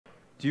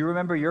Do you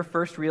remember your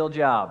first real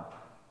job?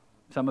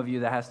 Some of you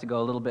that has to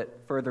go a little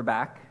bit further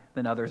back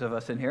than others of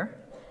us in here.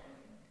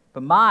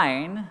 But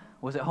mine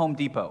was at Home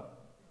Depot.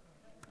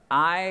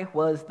 I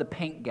was the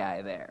paint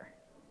guy there.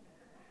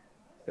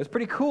 It was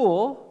pretty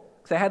cool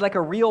because I had like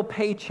a real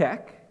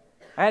paycheck.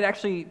 I had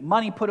actually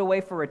money put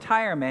away for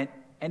retirement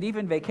and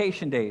even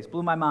vacation days.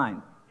 Blew my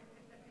mind.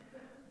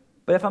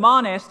 But if I'm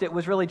honest, it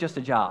was really just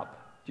a job.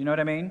 Do you know what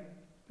I mean?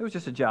 It was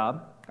just a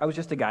job. I was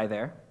just a guy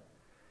there.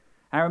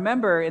 I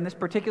remember in this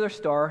particular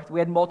store,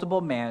 we had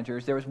multiple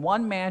managers. There was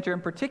one manager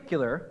in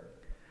particular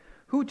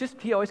who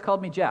he always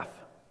called me Jeff.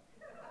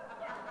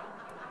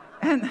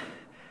 And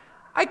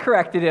I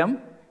corrected him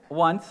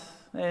once,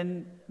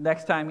 and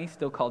next time he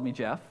still called me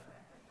Jeff.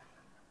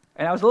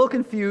 And I was a little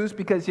confused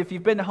because if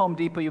you've been to Home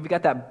Depot, you've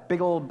got that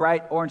big old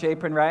bright orange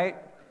apron, right?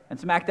 And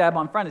smack dab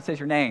on front, it says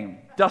your name,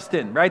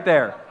 Dustin, right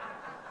there.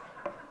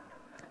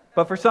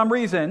 But for some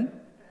reason,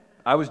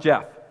 I was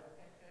Jeff.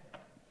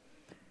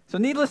 So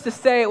needless to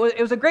say,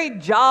 it was a great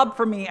job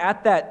for me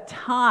at that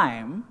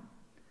time,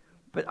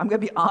 but I'm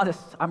going to be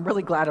honest, I'm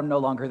really glad I'm no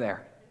longer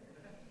there.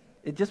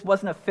 It just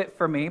wasn't a fit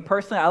for me.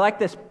 Personally, I like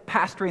this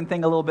pastoring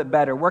thing a little bit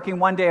better. Working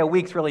one day a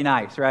week's really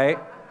nice, right?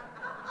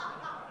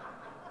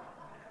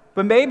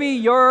 But maybe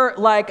you're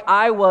like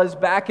I was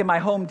back in my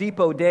Home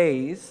Depot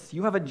days.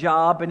 You have a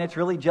job, and it's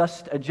really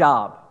just a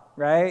job,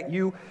 right?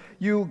 You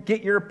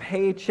get your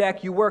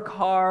paycheck, you work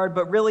hard,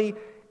 but really,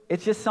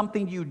 it's just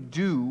something you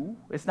do.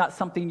 It's not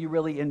something you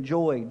really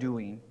enjoy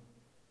doing.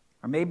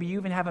 Or maybe you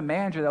even have a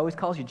manager that always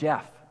calls you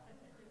Jeff.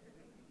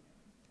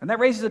 And that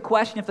raises a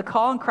question, if the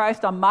call in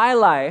Christ on my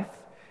life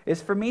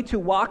is for me to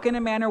walk in a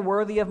manner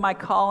worthy of my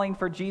calling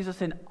for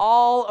Jesus in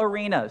all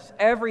arenas,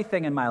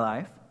 everything in my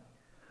life,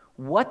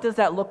 what does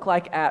that look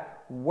like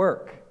at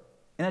work?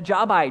 In a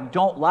job I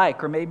don't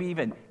like or maybe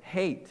even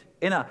hate?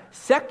 In a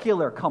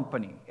secular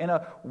company? In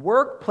a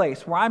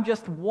workplace where I'm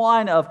just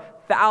one of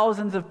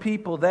thousands of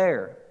people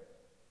there?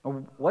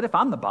 Or what if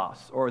I'm the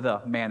boss or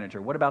the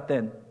manager? What about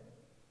then?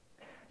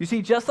 You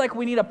see, just like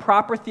we need a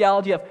proper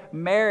theology of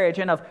marriage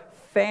and of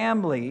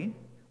family,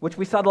 which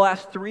we saw the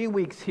last 3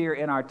 weeks here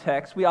in our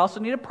text, we also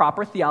need a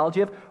proper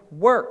theology of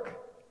work.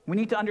 We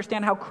need to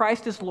understand how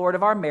Christ is Lord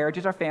of our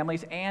marriages, our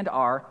families, and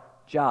our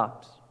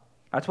jobs.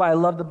 That's why I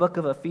love the book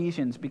of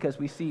Ephesians, because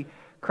we see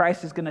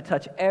Christ is going to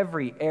touch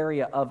every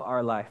area of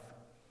our life.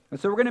 And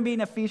so we're going to be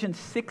in Ephesians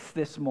 6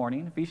 this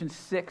morning, Ephesians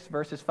 6,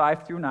 verses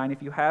 5 through 9.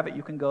 If you have it,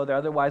 you can go there.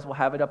 Otherwise, we'll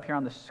have it up here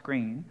on the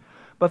screen.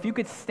 But if you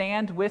could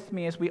stand with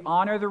me as we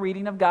honor the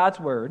reading of God's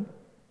word.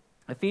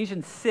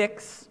 Ephesians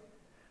 6,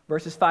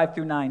 verses 5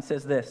 through 9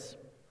 says this: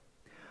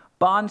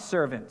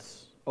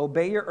 Bondservants,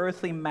 obey your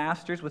earthly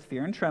masters with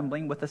fear and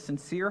trembling, with a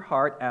sincere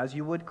heart as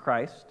you would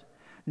Christ,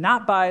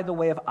 not by the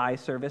way of eye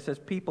service as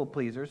people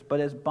pleasers, but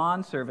as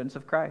bondservants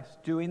of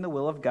Christ, doing the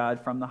will of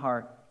God from the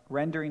heart,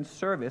 rendering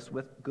service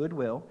with good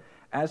will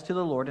as to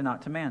the Lord and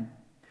not to man,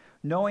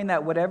 knowing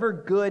that whatever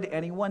good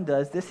anyone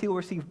does, this he will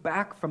receive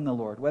back from the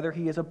Lord, whether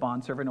he is a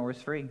bondservant or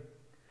is free.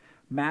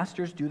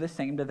 Masters, do the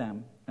same to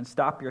them, and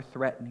stop your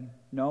threatening,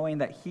 knowing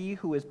that he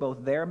who is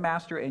both their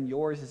master and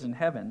yours is in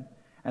heaven,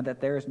 and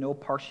that there is no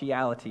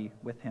partiality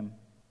with him.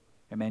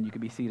 Amen. You can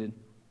be seated.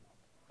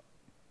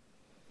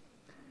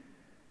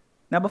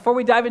 Now, before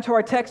we dive into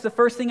our text, the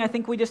first thing I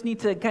think we just need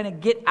to kind of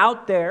get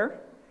out there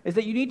is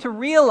that you need to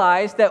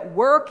realize that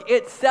work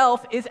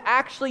itself is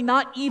actually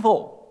not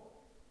evil.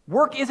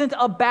 Work isn't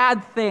a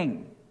bad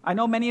thing. I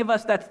know many of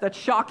us, that's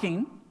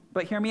shocking,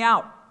 but hear me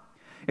out.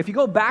 If you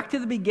go back to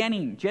the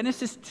beginning,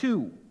 Genesis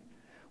 2,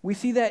 we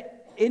see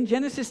that in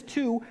Genesis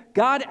 2,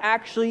 God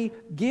actually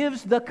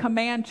gives the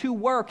command to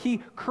work. He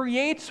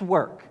creates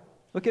work.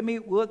 Look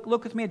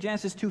with me at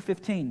Genesis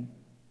 2:15.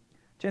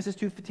 Genesis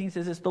 2:15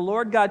 says this: The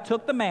Lord God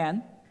took the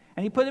man,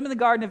 and he put him in the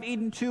Garden of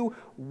Eden to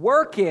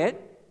work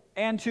it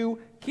and to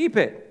keep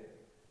it.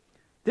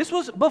 This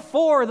was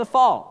before the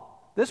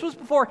fall. This was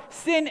before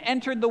sin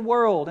entered the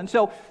world. And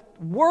so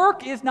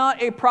work is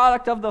not a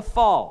product of the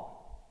fall.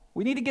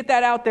 We need to get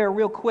that out there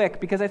real quick,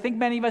 because I think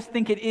many of us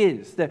think it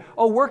is. That,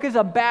 work is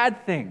a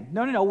bad thing.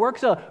 No.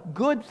 Work's a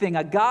good thing,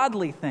 a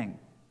godly thing.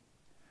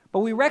 But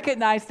we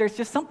recognize there's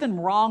just something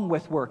wrong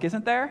with work,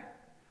 isn't there?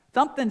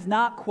 Something's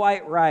not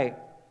quite right.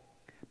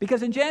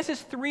 Because in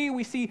Genesis 3,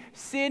 we see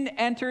sin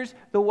enters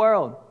the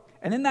world.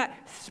 And in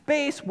that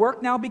space,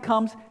 work now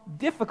becomes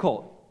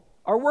difficult.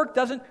 Our work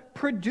doesn't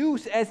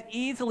produce as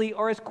easily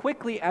or as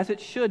quickly as it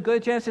should. Go to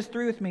Genesis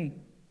 3 with me.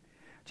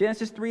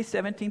 Genesis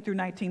 3:17 through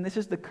 19. This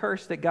is the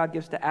curse that God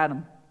gives to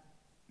Adam.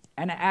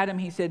 And to Adam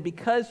he said,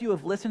 Because you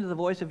have listened to the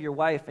voice of your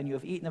wife, and you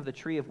have eaten of the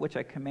tree of which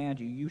I command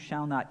you, you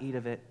shall not eat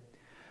of it.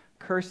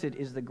 Cursed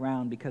is the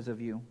ground because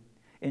of you.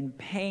 In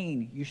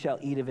pain you shall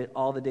eat of it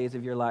all the days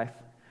of your life.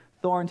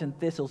 Thorns and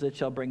thistles it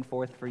shall bring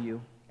forth for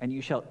you, and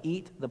you shall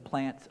eat the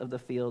plants of the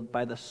field.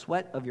 By the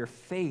sweat of your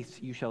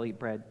face you shall eat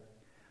bread,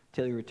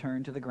 till you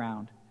return to the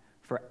ground,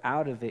 for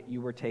out of it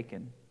you were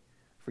taken.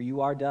 For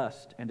you are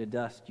dust, and to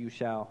dust you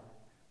shall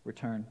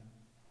return.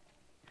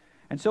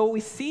 And so what we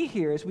see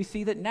here is we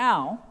see that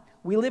now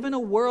we live in a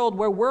world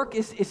where work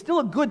is still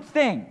a good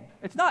thing.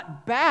 It's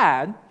not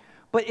bad,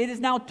 but it is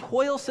now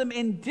toilsome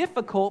and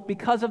difficult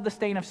because of the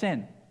stain of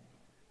sin.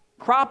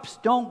 Crops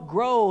don't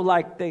grow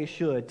like they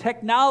should.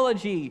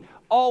 Technology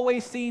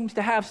always seems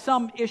to have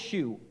some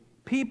issue.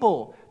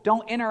 People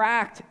don't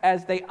interact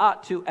as they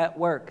ought to at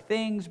work.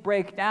 Things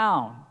break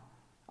down,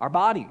 our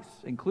bodies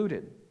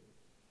included.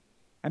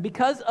 And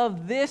because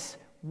of this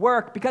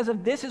work, because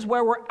of this is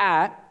where we're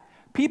at,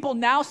 people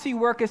now see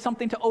work as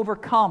something to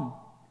overcome,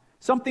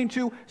 something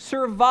to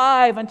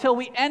survive until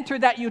we enter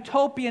that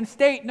utopian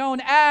state known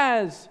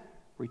as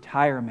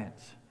retirement.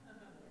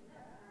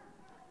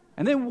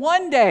 And then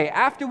one day,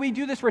 after we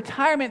do this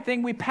retirement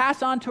thing, we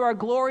pass on to our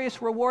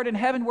glorious reward in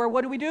heaven, where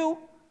what do?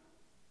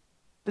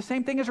 The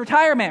same thing as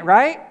retirement,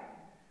 right?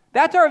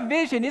 That's our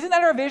vision. Isn't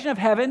that our vision of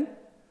heaven?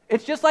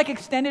 It's just like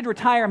extended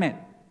retirement,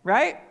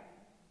 right?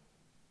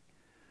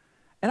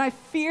 And I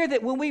fear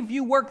that when we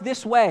view work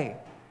this way,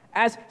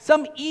 as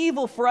some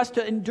evil for us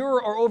to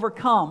endure or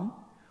overcome,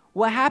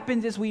 what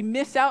happens is we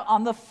miss out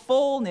on the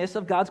fullness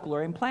of God's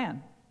glory and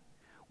plan.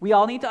 We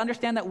all need to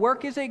understand that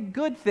work is a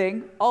good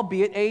thing,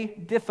 albeit a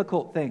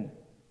difficult thing.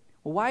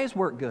 Well, why is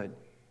work good?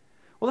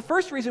 Well, the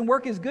first reason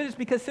work is good is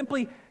because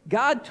simply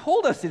God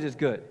told us it is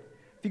good.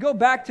 If you go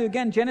back to,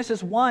 again,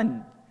 Genesis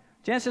 1,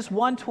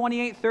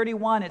 28,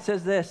 31, it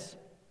says this,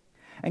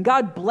 "And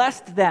God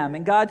blessed them,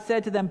 and God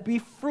said to them, 'Be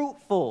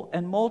fruitful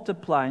and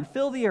multiply, and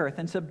fill the earth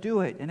and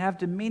subdue it, and have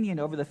dominion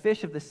over the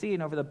fish of the sea,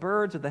 and over the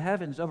birds of the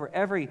heavens, over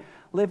every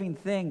living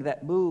thing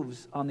that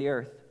moves on the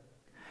earth.'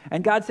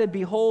 And God said,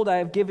 'Behold, I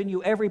have given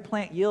you every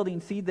plant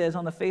yielding seed that is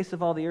on the face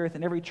of all the earth,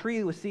 and every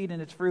tree with seed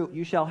in its fruit.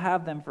 You shall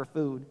have them for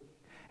food.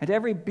 And to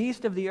every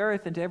beast of the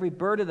earth, and to every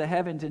bird of the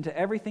heavens, and to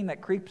everything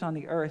that creeps on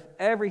the earth,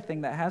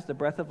 everything that has the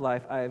breath of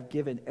life, I have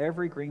given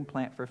every green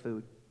plant for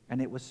food.'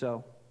 And it was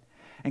so.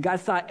 And God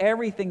saw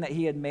everything that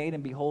he had made,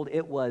 and behold,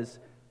 it was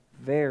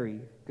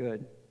very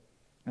good.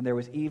 And there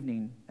was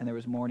evening, and there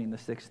was morning the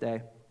sixth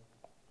day."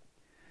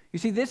 You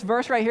see, this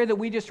verse right here that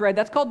we just read,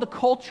 that's called the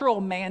cultural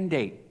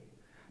mandate.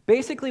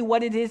 Basically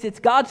what it is, it's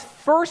God's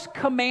first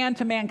command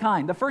to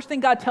mankind. The first thing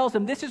God tells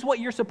them, this is what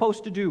you're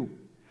supposed to do.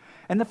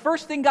 And the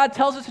first thing God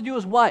tells us to do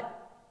is what?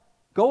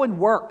 Go and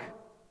work.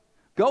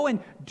 Go and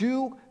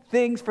do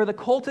things for the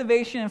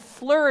cultivation and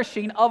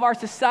flourishing of our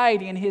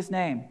society in his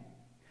name.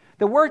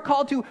 That we're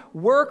called to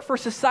work for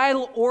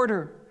societal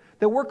order.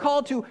 That we're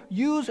called to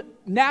use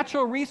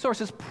natural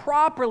resources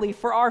properly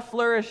for our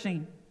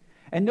flourishing.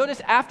 And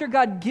notice, after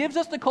God gives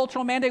us the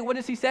cultural mandate, what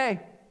does he say?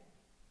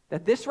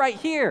 That this right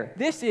here,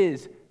 this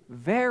is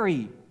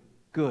very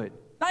good.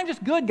 Not even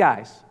just good,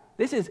 guys.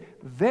 This is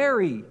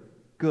very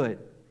good.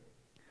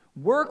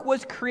 Work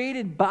was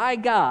created by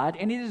God,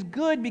 and it is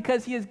good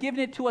because he has given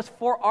it to us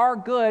for our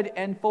good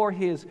and for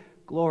his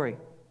glory.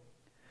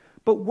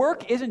 But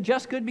work isn't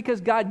just good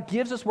because God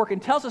gives us work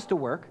and tells us to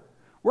work.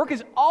 Work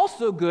is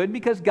also good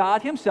because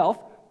God himself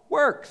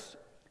works.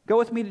 Go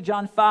with me to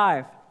John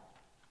 5.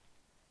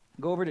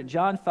 Go over to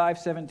John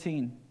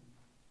 5:17.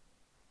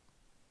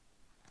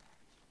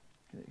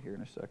 Get it here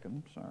in a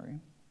second, sorry.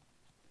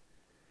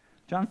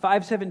 John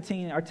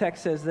 5:17, our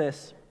text says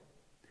this.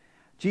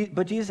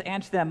 But Jesus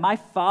answered them, "My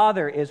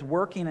Father is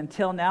working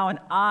until now, and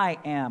I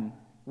am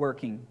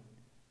working."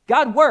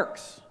 God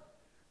works.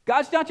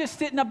 God's not just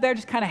sitting up there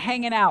just kind of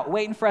hanging out,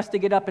 waiting for us to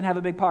get up and have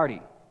a big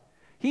party.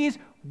 He's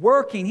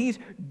working. He's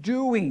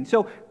doing.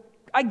 So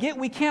I get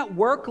we can't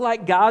work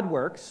like God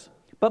works,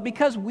 but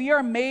because we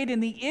are made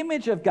in the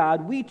image of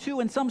God, we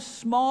too in some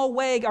small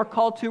way are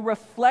called to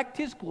reflect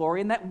his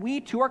glory, and that we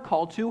too are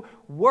called to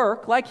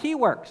work like he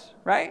works,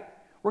 right?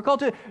 We're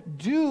called to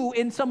do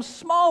in some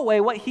small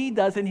way what he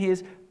does in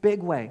his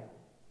big way.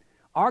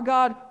 Our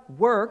God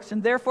works,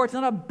 and therefore it's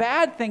not a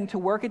bad thing to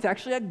work. It's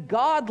actually a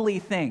godly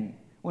thing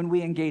when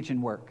we engage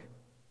in work.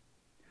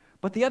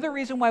 But the other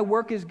reason why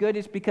work is good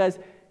is because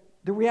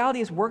the reality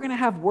is we're going to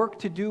have work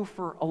to do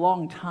for a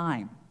long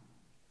time,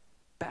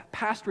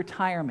 past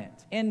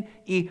retirement, in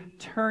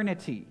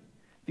eternity.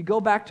 If you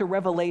go back to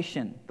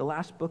Revelation, the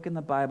last book in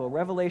the Bible,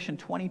 Revelation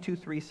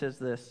 22:3 says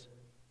this,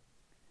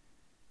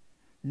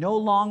 "No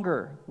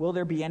longer will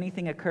there be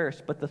anything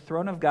accursed, but the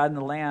throne of God and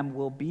the Lamb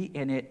will be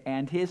in it,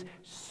 and his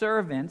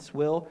servants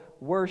will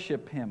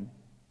worship him."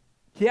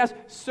 He has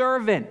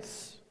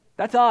servants.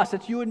 That's us.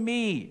 That's you and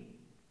me.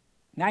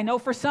 Now, I know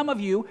for some of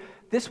you,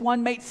 this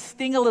one may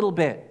sting a little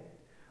bit.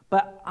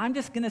 But I'm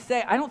just going to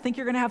say, I don't think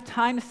you're going to have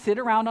time to sit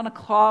around on a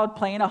cloud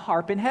playing a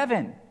harp in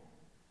heaven.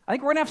 I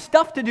think we're going to have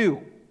stuff to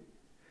do.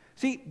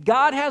 See,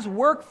 God has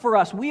work for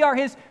us. We are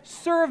his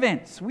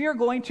servants. We are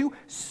going to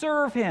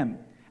serve him.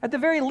 At the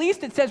very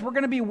least, it says we're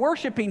going to be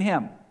worshiping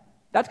him.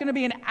 That's going to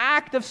be an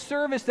act of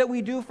service that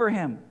we do for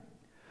him.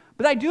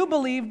 But I do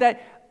believe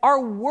that our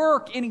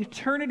work in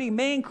eternity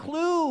may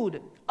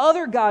include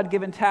other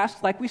God-given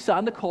tasks like we saw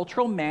in the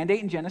cultural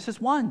mandate in Genesis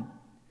 1.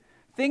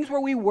 Things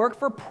where we work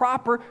for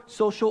proper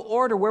social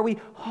order, where we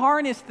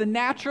harness the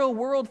natural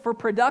world for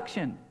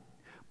production.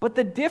 But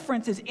the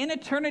difference is in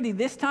eternity,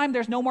 this time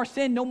there's no more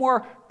sin, no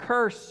more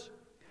curse.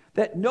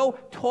 That no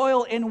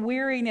toil and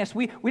weariness.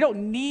 We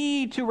don't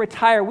need to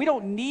retire. We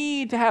don't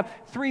need to have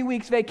 3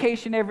 weeks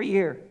vacation every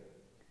year.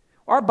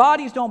 Our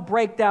bodies don't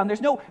break down.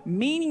 There's no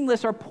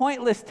meaningless or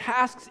pointless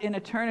tasks in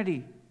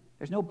eternity.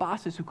 There's no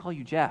bosses who call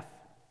you Jeff.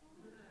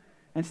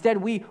 Instead,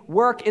 we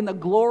work in the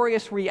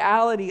glorious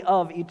reality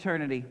of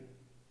eternity.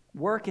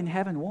 Work in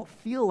heaven won't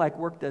feel like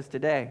work does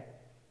today.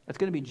 It's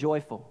going to be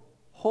joyful,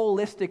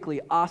 holistically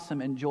awesome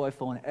and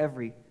joyful in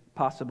every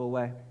possible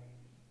way.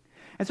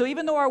 And so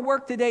even though our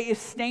work today is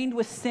stained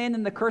with sin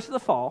and the curse of the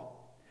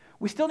fall,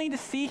 we still need to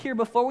see here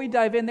before we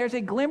dive in, there's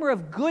a glimmer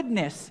of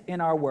goodness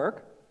in our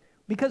work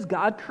because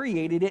God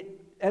created it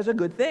as a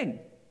good thing.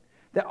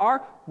 That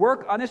our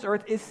work on this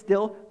earth is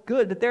still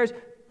good, that there's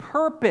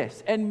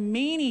purpose and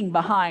meaning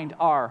behind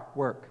our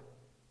work.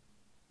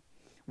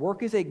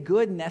 Work is a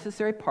good,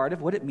 necessary part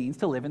of what it means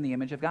to live in the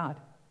image of God.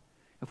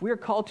 If we are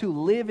called to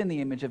live in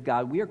the image of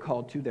God, we are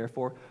called to,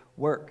 therefore,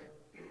 work.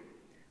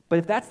 But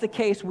if that's the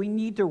case, we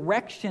need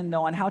direction,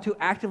 though, on how to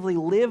actively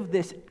live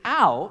this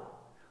out,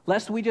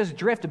 lest we just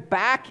drift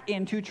back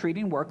into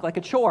treating work like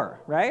a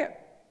chore, right?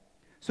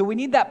 So we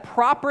need that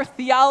proper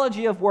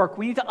theology of work.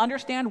 We need to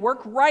understand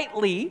work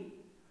rightly,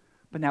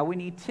 but now we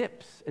need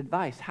tips,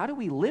 advice. How do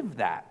we live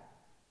that?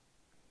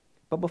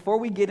 But before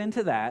we get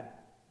into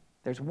that,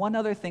 there's one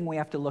other thing we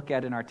have to look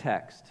at in our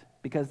text,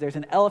 because there's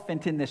an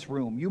elephant in this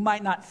room. You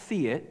might not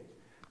see it.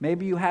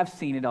 Maybe you have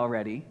seen it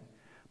already.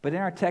 But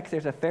in our text,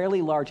 there's a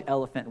fairly large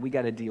elephant, and we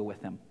got to deal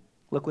with him.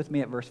 Look with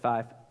me at verse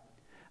 5.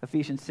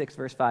 Ephesians 6,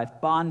 verse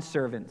 5.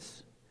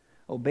 Bondservants,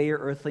 obey your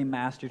earthly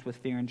masters with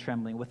fear and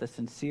trembling, with a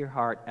sincere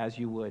heart as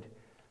you would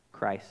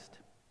Christ.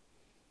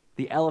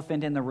 The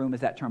elephant in the room is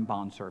that term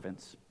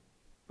bondservants.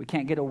 We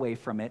can't get away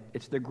from it.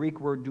 It's the Greek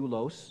word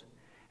doulos,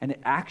 and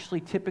it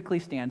actually typically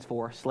stands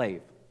for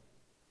slave.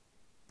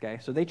 Okay,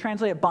 so they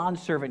translate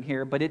bondservant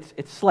here, but it's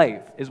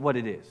slave is what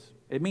it is.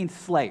 It means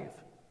slave.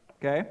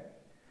 Okay?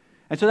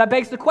 And so that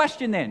begs the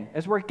question then,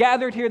 as we're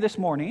gathered here this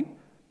morning,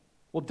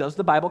 well, does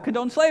the Bible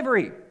condone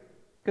slavery?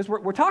 Because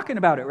we're talking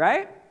about it,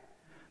 right?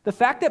 The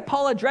fact that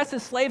Paul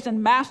addresses slaves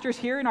and masters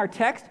here in our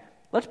text,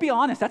 let's be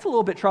honest, that's a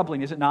little bit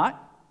troubling, is it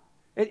not?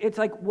 It's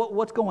like,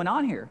 what's going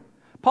on here?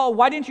 Paul,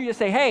 why didn't you just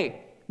say,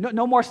 hey,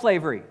 no more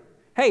slavery?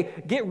 Hey,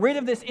 get rid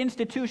of this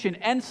institution,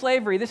 end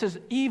slavery. This is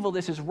evil,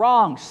 this is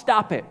wrong,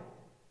 stop it.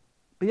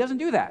 But he doesn't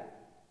do that.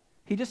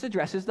 He just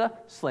addresses the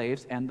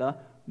slaves and the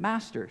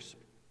masters.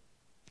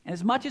 And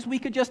as much as we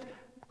could just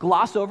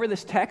gloss over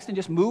this text and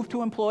just move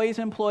to employees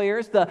and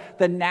employers,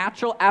 the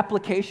natural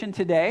application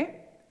today,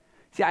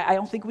 see, I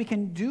don't think we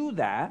can do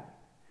that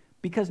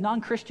because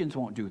non-Christians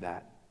won't do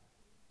that.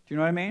 Do you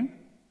know what I mean?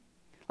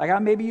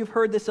 Like maybe you've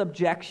heard this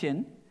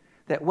objection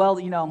that, well,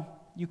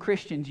 you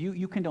Christians,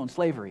 you condone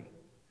slavery.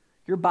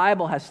 Your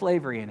Bible has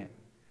slavery in it.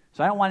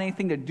 So I don't want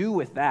anything to do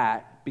with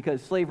that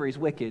because slavery is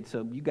wicked,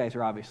 so you guys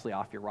are obviously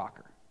off your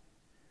rocker.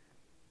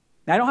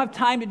 Now, I don't have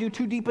time to do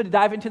too deep to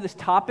dive into this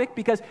topic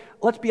because,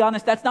 let's be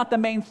honest, that's not the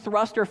main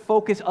thrust or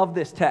focus of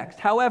this text.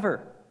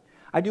 However,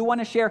 I do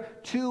want to share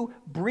two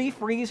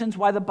brief reasons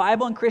why the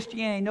Bible and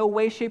Christianity in no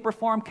way, shape, or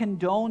form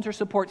condones or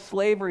supports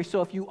slavery.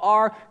 So if you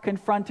are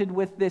confronted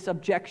with this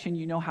objection,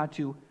 you know how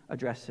to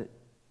address it.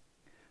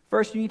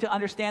 First, you need to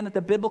understand that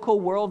the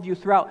biblical worldview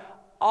throughout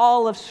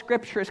all of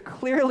Scripture is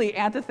clearly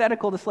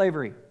antithetical to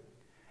slavery.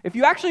 If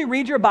you actually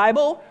read your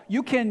Bible,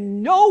 you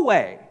can no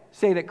way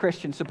say that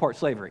Christians support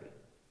slavery.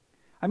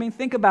 I mean,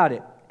 think about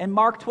it. In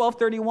Mark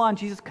 12:31,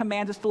 Jesus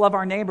commands us to love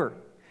our neighbor.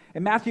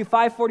 In Matthew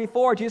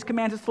 5:44, Jesus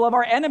commands us to love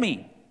our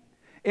enemy.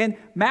 In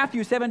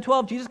Matthew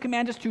 7:12, Jesus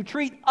commands us to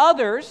treat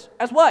others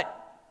as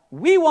what?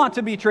 We want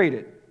to be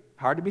treated.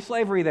 Hard to be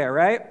slavery there,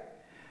 right?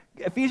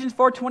 Ephesians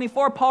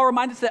 4:24, Paul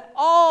reminds us that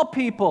all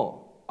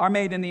people are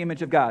made in the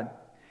image of God.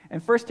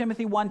 In 1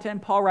 Timothy 1:10,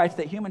 Paul writes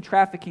that human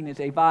trafficking is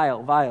a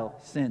vile, vile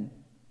sin.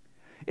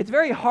 It's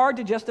very hard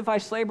to justify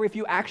slavery if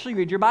you actually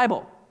read your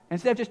Bible,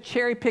 instead of just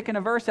cherry picking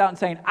a verse out and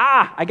saying,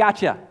 I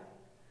gotcha.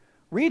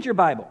 Read your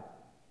Bible.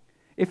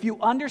 If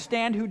you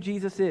understand who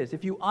Jesus is,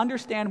 if you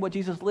understand what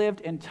Jesus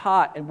lived and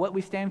taught and what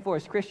we stand for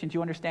as Christians,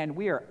 you understand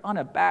we are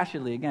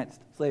unabashedly against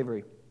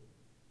slavery.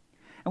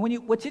 And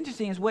what's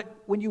interesting is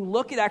when you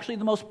look at actually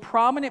the most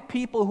prominent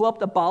people who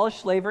helped abolish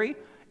slavery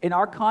in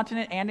our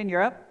continent and in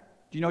Europe,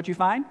 do you know what you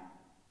find?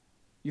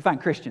 You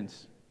find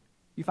Christians.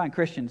 You find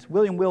Christians.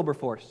 William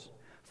Wilberforce,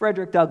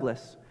 Frederick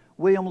Douglass,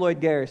 William Lloyd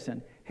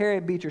Garrison,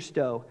 Harriet Beecher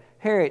Stowe,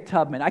 Harriet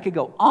Tubman. I could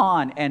go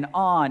on and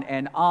on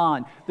and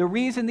on. The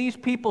reason these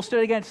people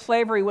stood against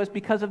slavery was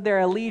because of their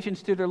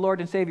allegiance to their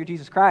Lord and Savior,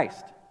 Jesus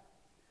Christ.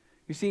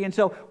 You see, and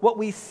so what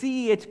we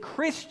see, it's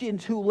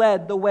Christians who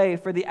led the way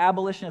for the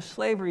abolition of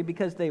slavery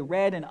because they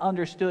read and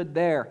understood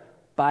their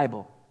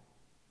Bible.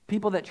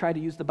 People that try to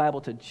use the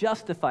Bible to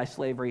justify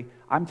slavery,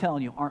 I'm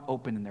telling you, aren't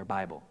open in their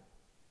Bible.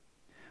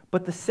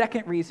 But the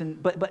second reason,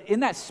 but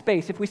in that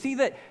space, if we see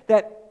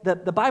that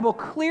the Bible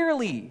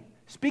clearly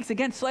speaks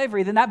against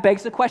slavery, then that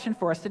begs the question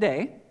for us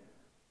today, well,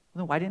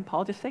 then why didn't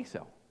Paul just say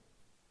so?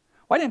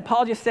 Why didn't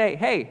Paul just say,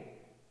 hey,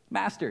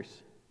 masters,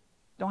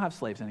 don't have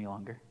slaves any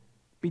longer.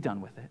 Be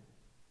done with it.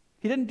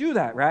 He didn't do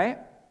that, right?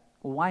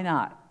 Well, why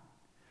not?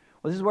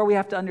 Well, this is where we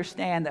have to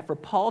understand that for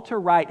Paul to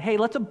write, hey,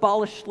 let's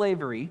abolish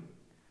slavery,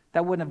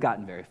 that wouldn't have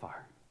gotten very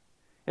far.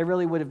 It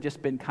really would have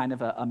just been kind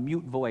of a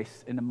mute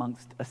voice in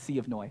amongst a sea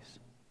of noise.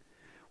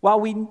 While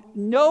we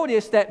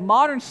notice that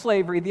modern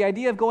slavery, the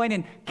idea of going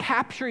and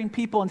capturing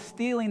people and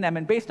stealing them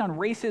and based on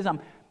racism,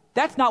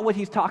 that's not what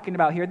he's talking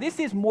about here. This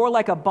is more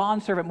like a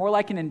bondservant, more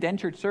like an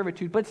indentured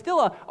servitude, but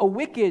still a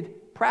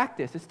wicked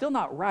practice. It's still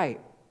not right.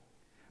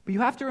 But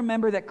you have to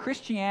remember that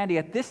Christianity,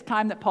 at this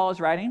time that Paul is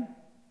writing,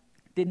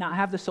 did not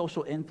have the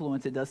social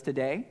influence it does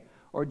today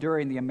or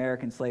during the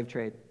American slave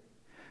trade.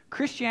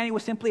 Christianity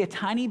was simply a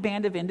tiny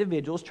band of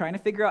individuals trying to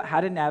figure out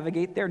how to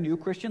navigate their new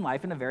Christian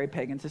life in a very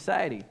pagan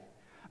society.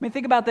 I mean,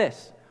 think about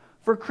this.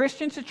 For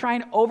Christians to try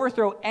and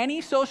overthrow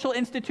any social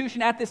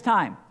institution at this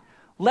time,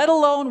 let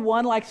alone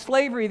one like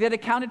slavery that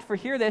accounted for,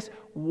 hear this,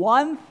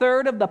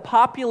 1/3 of the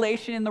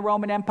population in the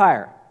Roman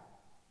Empire.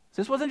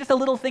 So this wasn't just a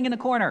little thing in the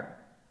corner.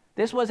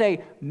 This was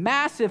a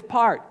massive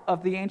part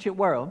of the ancient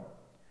world.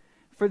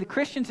 For the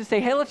Christians to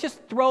say, hey, let's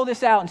just throw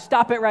this out and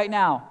stop it right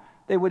now,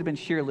 they would have been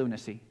sheer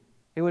lunacy.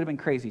 It would have been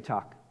crazy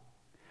talk.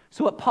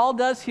 So what Paul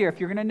does here, if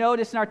you're going to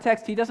notice in our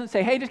text, he doesn't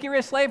say, hey, just get rid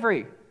of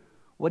slavery.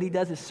 What he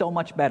does is so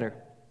much better.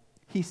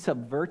 He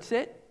subverts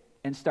it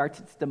and starts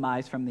its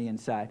demise from the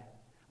inside.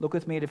 Look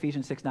with me at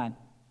Ephesians 6:9.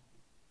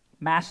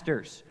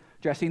 Masters,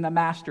 addressing the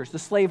masters, the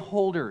slave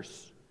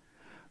holders,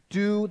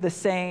 do the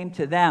same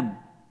to them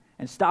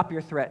and stop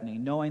your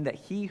threatening, knowing that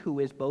he who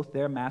is both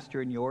their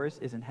master and yours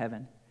is in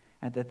heaven,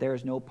 and that there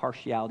is no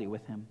partiality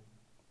with him.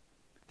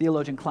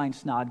 Theologian Klein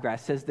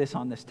Snodgrass says this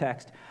on this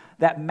text,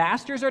 that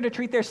masters are to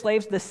treat their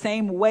slaves the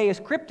same way as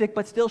cryptic,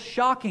 but still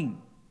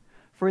shocking.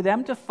 For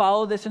them to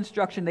follow this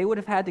instruction, they would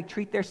have had to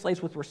treat their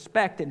slaves with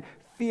respect and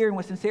fear and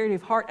with sincerity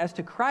of heart as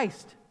to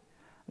Christ.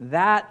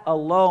 That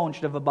alone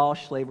should have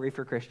abolished slavery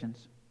for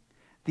Christians.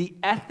 The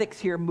ethics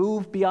here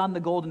move beyond the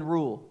golden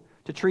rule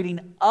to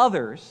treating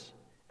others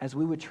as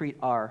we would treat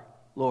our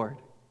Lord.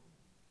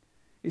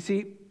 You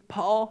see,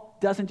 Paul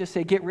doesn't just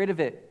say, get rid of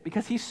it,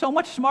 because he's so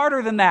much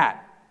smarter than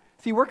that.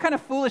 See, we're kind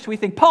of foolish. We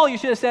think, Paul, you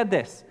should have said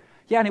this.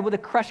 Yeah, and he would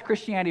have crushed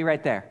Christianity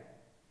right there.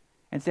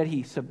 Instead,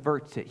 he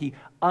subverts it. He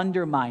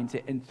undermines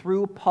it. And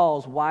through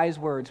Paul's wise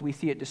words, we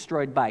see it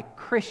destroyed by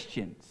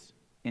Christians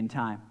in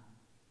time.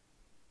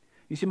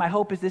 You see, my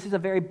hope is this is a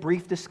very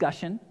brief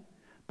discussion,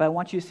 but I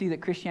want you to see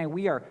that Christianity,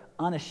 we are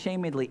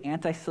unashamedly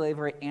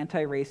anti-slavery,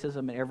 anti-racism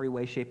in every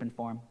way, shape, and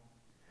form.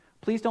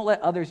 Please don't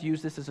let others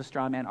use this as a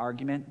straw man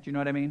argument. Do you know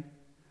what I mean?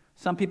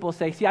 Some people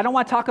say, see, I don't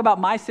want to talk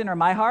about my sin or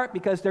my heart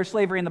because there's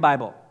slavery in the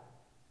Bible.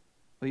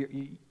 Well,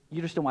 you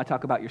just don't want to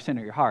talk about your sin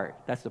or your heart.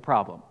 That's the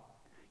problem.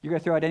 You're going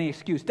to throw out any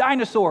excuse,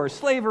 dinosaurs,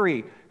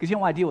 slavery, because you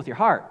don't want to deal with your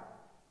heart.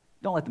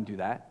 Don't let them do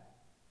that.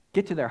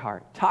 Get to their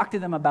heart. Talk to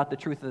them about the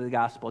truth of the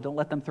gospel. Don't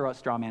let them throw out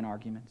straw man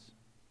arguments.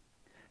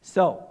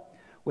 So,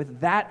 with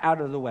that out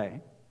of the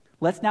way,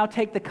 let's now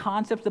take the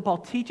concepts that Paul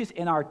teaches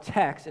in our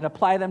text and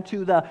apply them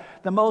to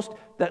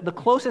the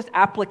closest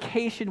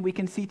application we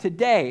can see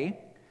today,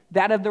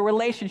 that of the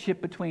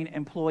relationship between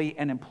employee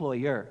and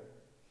employer.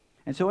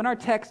 And so in our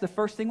text, the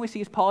first thing we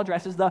see is Paul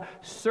addresses the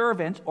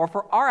servants, or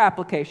for our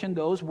application,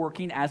 those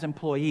working as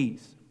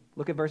employees.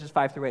 Look at verses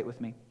 5-8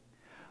 with me.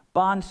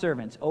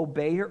 Bondservants,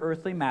 obey your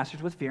earthly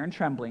masters with fear and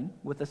trembling,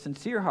 with a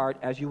sincere heart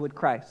as you would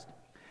Christ,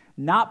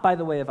 not by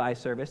the way of eye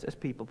service as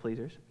people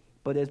pleasers,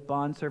 but as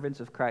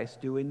bondservants of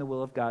Christ, doing the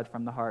will of God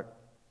from the heart,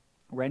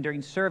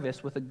 rendering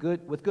service with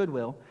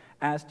goodwill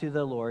as to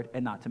the Lord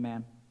and not to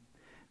man,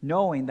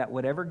 knowing that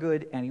whatever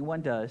good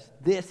anyone does,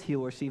 this he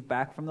will receive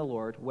back from the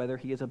Lord, whether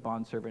he is a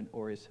bondservant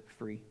or is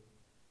free.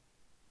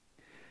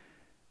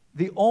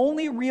 The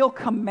only real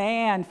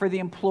command for the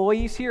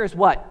employees here is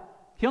what?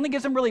 He only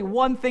gives them really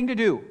one thing to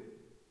do.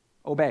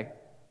 Obey.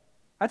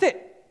 That's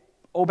it.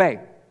 Obey.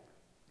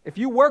 If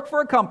you work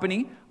for a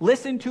company,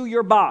 listen to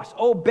your boss.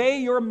 Obey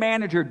your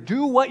manager.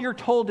 Do what you're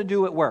told to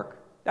do at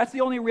work. That's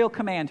the only real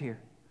command here.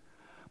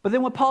 But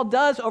then what Paul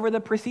does over the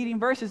preceding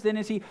verses then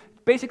is he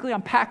basically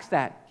unpacks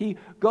that. He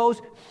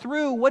goes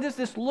through what does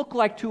this look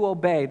like to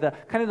obey, the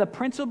kind of the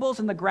principles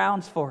and the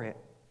grounds for it.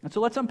 And so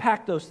let's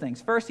unpack those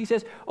things. First, he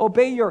says,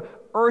 obey your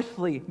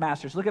earthly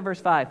masters. Look at verse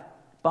 5.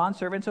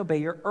 Bondservants, obey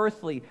your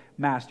earthly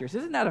masters.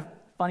 Isn't that a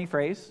funny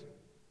phrase?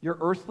 Your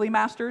earthly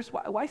masters?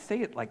 Why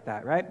say it like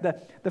that, right?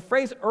 The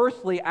phrase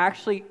earthly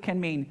actually can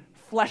mean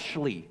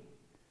fleshly.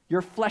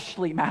 Your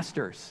fleshly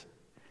masters.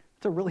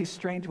 It's a really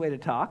strange way to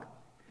talk.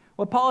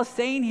 What Paul is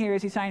saying here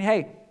is he's saying,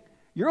 hey,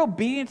 your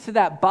obedience to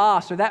that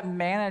boss or that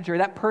manager,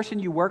 that person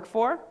you work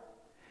for,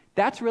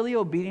 that's really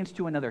obedience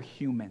to another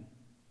human.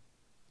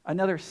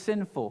 Another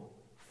sinful,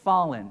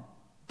 fallen,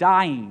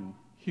 dying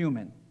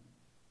human.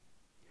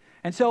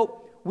 And so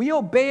we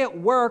obey at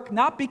work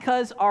not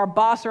because our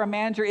boss or our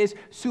manager is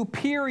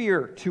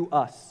superior to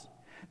us.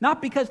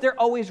 Not because they're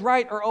always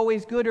right or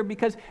always good or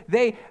because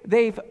they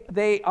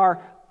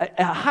are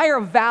a higher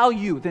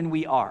value than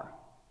we are.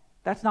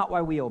 That's not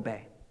why we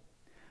obey.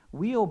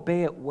 We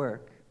obey at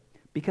work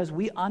because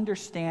we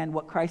understand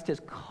what Christ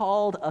has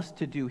called us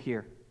to do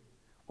here.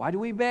 Why do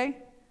we obey?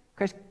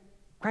 Christ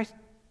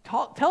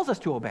tells us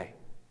to obey.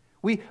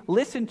 We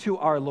listen to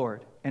our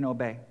Lord and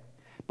obey.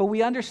 But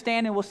we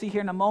understand, and we'll see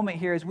here in a moment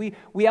here, is we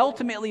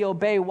ultimately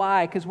obey.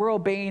 Why? Because we're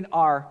obeying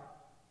our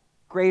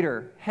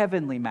greater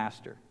heavenly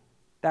master.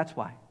 That's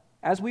why.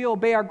 As we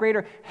obey our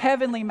greater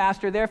heavenly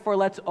master, therefore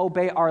let's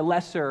obey our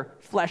lesser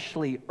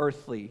fleshly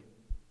earthly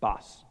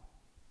boss.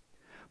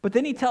 But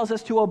then he tells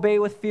us to obey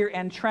with fear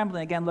and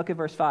trembling. Again, look at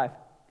verse 5.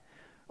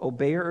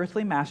 Obey your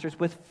earthly masters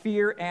with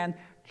fear and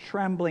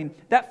trembling.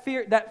 That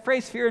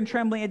phrase, fear and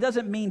trembling, it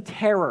doesn't mean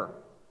terror.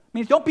 It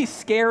means don't be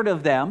scared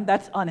of them.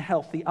 That's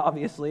unhealthy,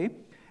 obviously.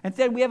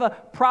 Instead, we have a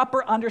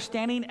proper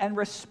understanding and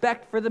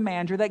respect for the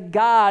manager that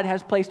God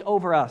has placed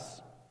over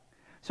us.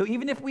 So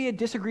even if we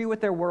disagree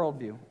with their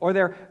worldview or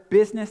their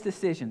business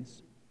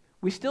decisions,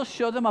 we still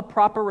show them a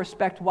proper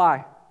respect.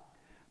 Why?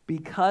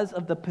 Because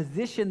of the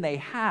position they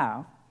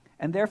have,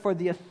 and therefore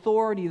the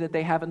authority that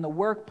they have in the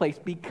workplace,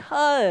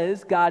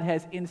 because God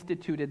has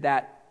instituted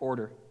that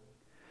order.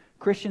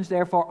 Christians,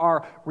 therefore,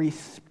 are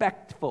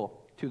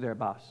respectful to their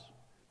boss.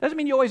 Doesn't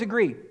mean you always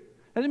agree.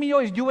 Doesn't mean you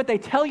always do what they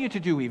tell you to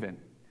do even.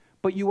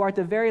 But you are, at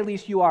the very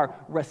least, you are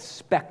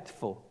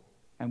respectful,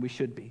 and we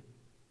should be.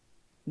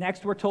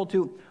 Next, we're told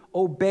to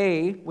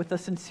obey with a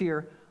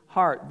sincere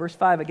heart. Verse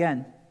 5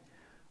 again.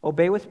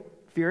 Obey with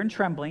fear and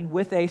trembling,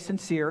 with a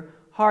sincere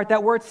heart.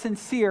 That word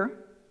sincere,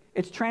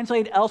 it's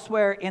translated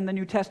elsewhere in the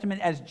New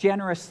Testament as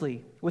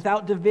generously,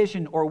 without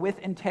division, or with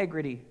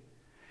integrity.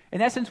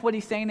 In essence, what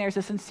he's saying there is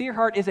a sincere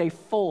heart is a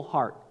full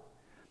heart.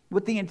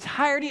 With the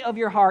entirety of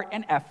your heart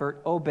and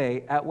effort,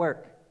 obey at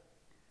work.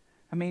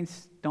 That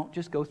means don't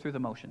just go through the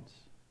motions.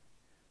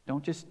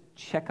 Don't just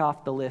check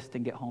off the list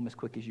and get home as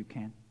quick as you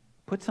can.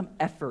 Put some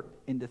effort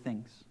into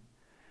things.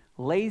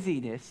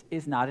 Laziness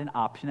is not an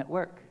option at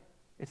work.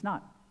 It's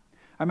not.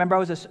 I remember I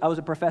was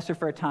a professor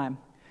for a time,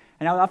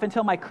 and I would often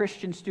tell my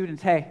Christian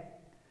students, hey,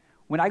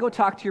 when I go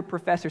talk to your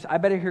professors, I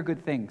better hear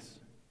good things.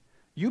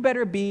 You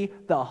better be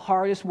the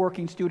hardest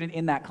working student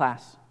in that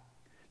class.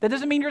 That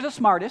doesn't mean you're the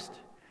smartest.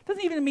 It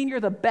doesn't even mean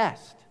you're the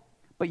best.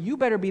 But you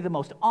better be the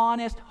most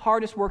honest,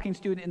 hardest working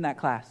student in that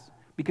class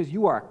because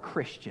you are a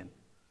Christian.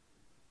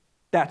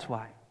 That's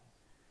why.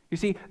 You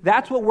see,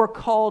 that's what we're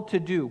called to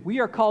do. We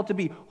are called to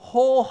be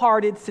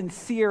wholehearted,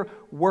 sincere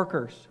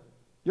workers.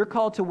 You're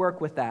called to work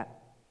with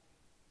that.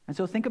 And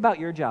so think about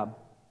your job.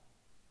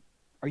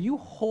 Are you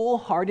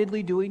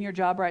wholeheartedly doing your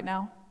job right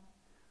now?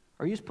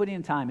 Or are you just putting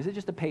in time? Is it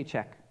just a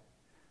paycheck?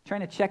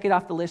 Trying to check it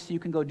off the list so you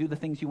can go do the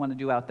things you want to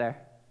do out there?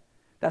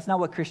 That's not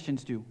what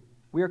Christians do.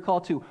 We are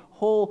called to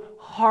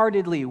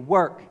wholeheartedly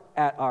work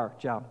at our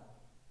job.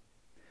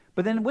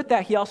 But then with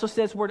that, he also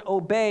says we're to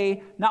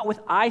obey, not with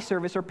eye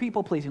service or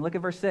people-pleasing. Look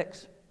at verse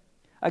 6.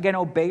 Again,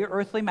 obey your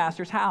earthly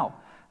masters. How?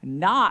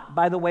 Not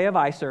by the way of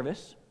eye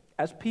service,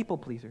 as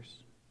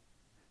people-pleasers.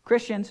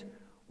 Christians,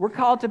 we're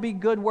called to be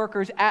good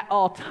workers at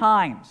all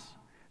times,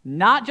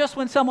 not just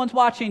when someone's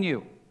watching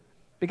you.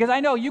 Because I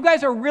know you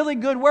guys are really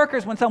good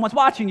workers when someone's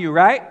watching you,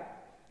 right?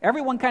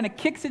 Everyone kind of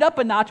kicks it up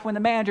a notch when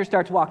the manager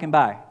starts walking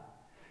by.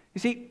 You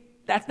see,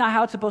 that's not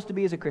how it's supposed to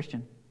be as a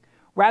Christian.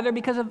 Rather,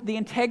 because of the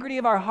integrity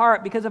of our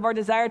heart, because of our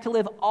desire to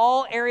live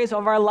all areas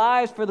of our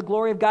lives for the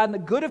glory of God and the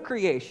good of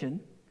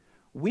creation,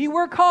 we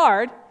work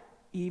hard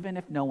even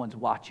if no one's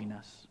watching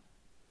us.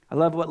 I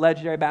love what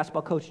legendary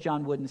basketball coach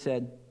John Wooden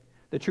said.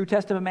 The true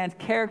test of a man's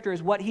character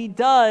is what he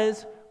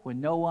does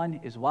when no one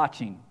is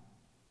watching.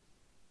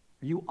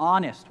 Are you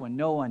honest when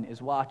no one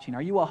is watching?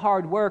 Are you a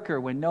hard worker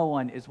when no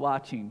one is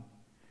watching?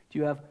 Do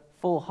you have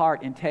full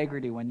heart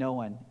integrity when no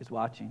one is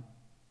watching?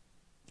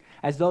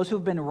 As those who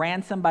have been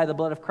ransomed by the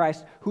blood of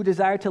Christ, who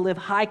desire to live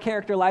high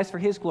character lives for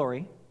His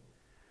glory,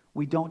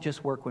 we don't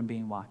just work when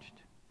being watched.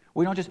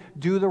 We don't just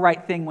do the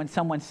right thing when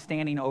someone's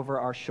standing over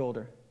our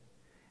shoulder.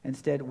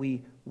 Instead,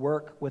 we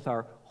work with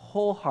our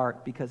whole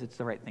heart because it's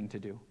the right thing to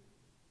do.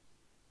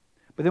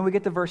 But then we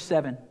get to verse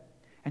 7,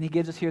 and he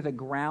gives us here the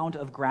ground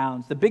of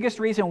grounds. The biggest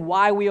reason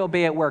why we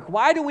obey at work.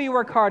 Why do we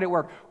work hard at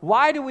work?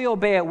 Why do we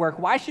obey at work?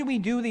 Why should we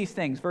do these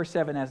things? Verse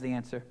 7 has the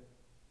answer.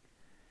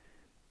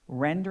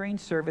 Rendering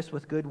service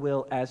with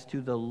goodwill as to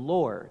the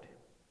Lord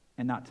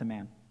and not to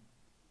man.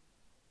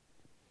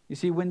 You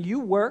see, when you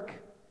work,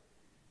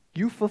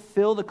 you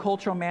fulfill the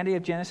cultural mandate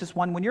of Genesis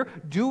 1. When you're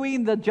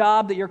doing the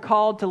job that you're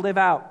called to live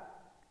out,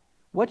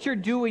 what you're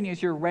doing is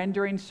you're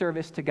rendering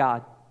service to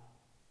God.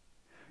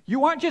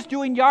 You aren't just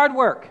doing yard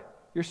work,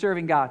 you're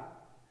serving God.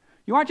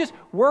 You aren't just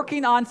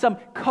working on some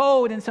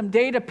code and some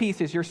data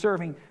pieces, you're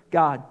serving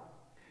God.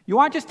 You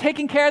aren't just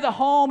taking care of the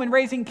home and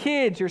raising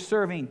kids, you're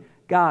serving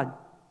God.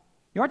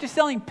 You aren't just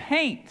selling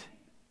paint,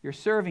 you're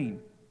serving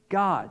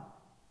God.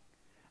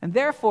 And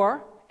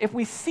therefore, if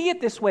we see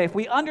it this way, if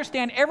we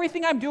understand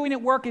everything I'm doing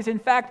at work is in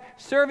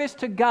fact service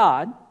to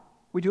God,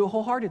 we do it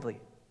wholeheartedly.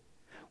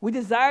 We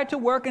desire to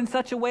work in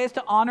such a way as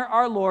to honor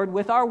our Lord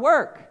with our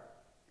work.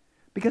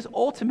 Because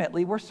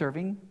ultimately we're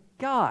serving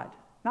God,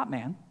 not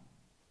man.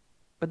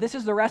 But this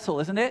is the wrestle,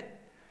 isn't it?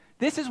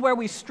 This is where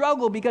we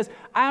struggle because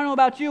I don't know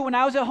about you, when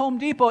I was at Home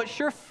Depot, it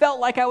sure felt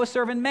like I was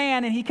serving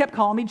man and he kept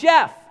calling me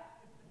Jeff.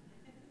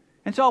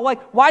 And so I'm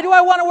like, why do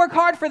I want to work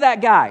hard for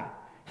that guy?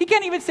 He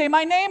can't even say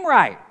my name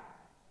right.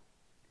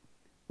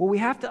 What we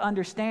have to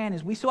understand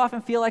is we so often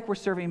feel like we're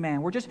serving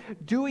man. We're just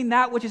doing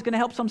that which is going to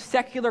help some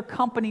secular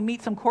company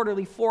meet some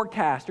quarterly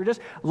forecast, or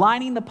just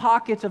lining the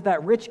pockets of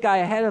that rich guy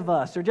ahead of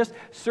us, or just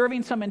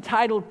serving some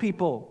entitled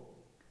people.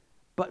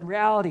 But in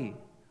reality,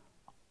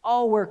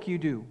 all work you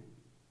do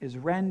is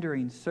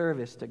rendering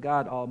service to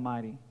God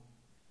Almighty.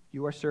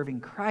 You are serving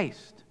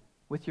Christ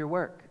with your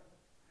work.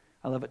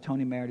 I love what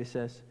Tony Meredith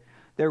says.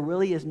 There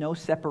really is no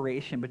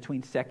separation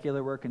between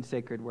secular work and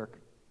sacred work.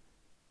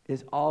 It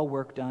is all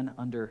work done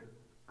under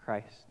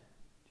Christ.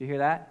 Do you hear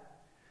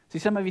that? See,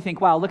 some of you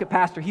think, wow, look at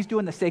Pastor. He's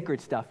doing the sacred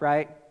stuff,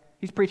 right?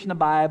 He's preaching the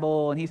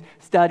Bible, and he's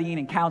studying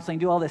and counseling,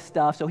 do all this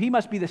stuff, so he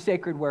must be the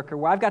sacred worker.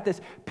 Where I've got this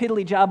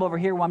piddly job over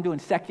here where I'm doing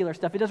secular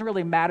stuff. It doesn't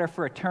really matter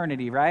for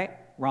eternity, right?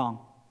 Wrong.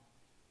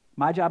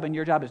 My job and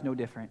your job is no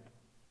different.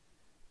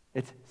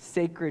 It's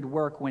sacred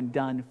work when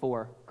done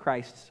for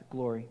Christ's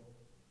glory.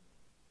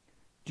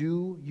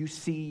 Do you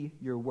see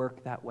your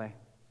work that way?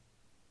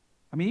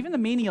 I mean, even the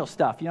menial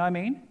stuff, you know what I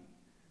mean?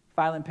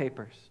 Filing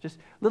papers, just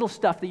little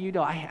stuff that you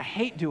know, I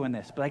hate doing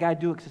this, but I got to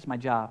do it because it's my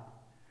job.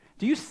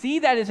 Do you see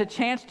that as a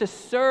chance to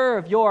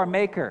serve your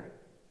Maker?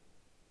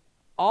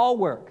 All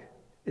work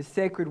is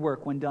sacred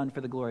work when done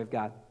for the glory of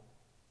God.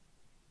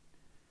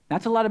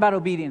 That's a lot about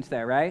obedience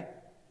there, right?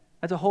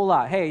 That's a whole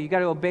lot. Hey, you got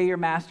to obey your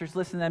masters,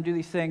 listen to them, do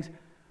these things.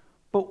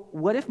 But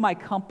what if my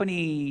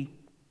company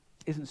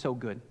isn't so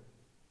good?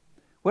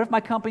 What if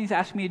my company's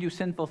asking me to do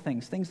sinful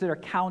things, things that are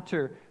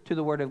counter to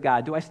the Word of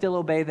God? Do I still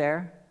obey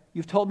there?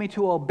 You've told me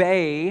to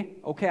obey.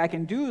 Okay, I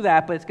can do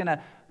that, but it's going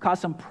to cause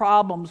some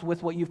problems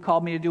with what you've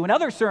called me to do in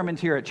other sermons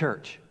here at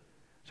church.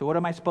 So what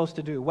am I supposed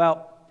to do?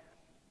 Well,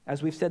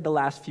 as we've said the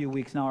last few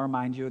weeks, and I'll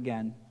remind you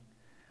again,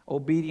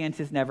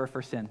 obedience is never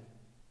for sin.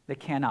 It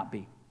cannot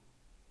be.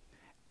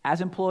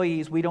 As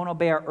employees, we don't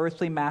obey our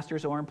earthly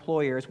masters or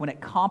employers when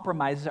it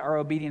compromises our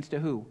obedience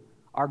to who?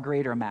 Our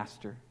greater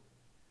master,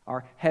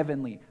 our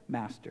heavenly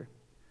master.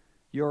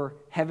 Your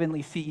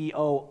heavenly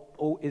CEO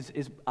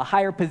is a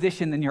higher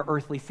position than your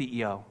earthly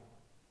CEO.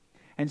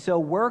 And so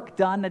work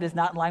done that is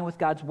not in line with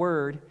God's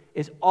word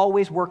is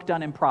always work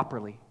done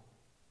improperly.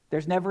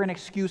 There's never an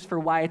excuse for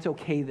why it's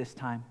okay this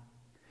time.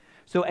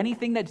 So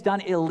anything that's done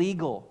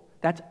illegal,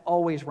 that's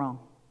always wrong.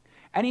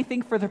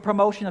 Anything for the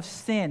promotion of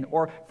sin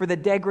or for the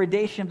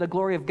degradation of the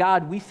glory of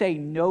God, we say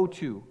no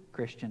to,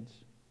 Christians.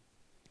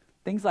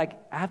 Things like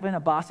having a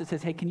boss that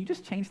says, hey, can you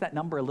just change that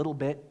number a little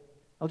bit?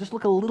 I'll just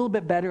look a little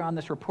bit better on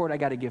this report I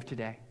got to give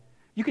today.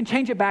 You can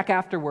change it back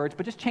afterwards,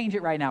 but just change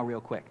it right now real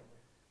quick.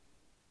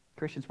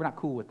 Christians, we're not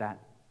cool with that.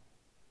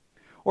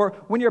 Or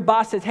when your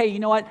boss says, hey, you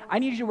know what? I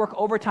need you to work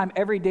overtime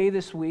every day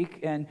this week,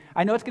 and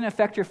I know it's going to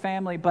affect your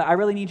family, but I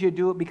really need you to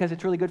do it because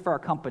it's really good for our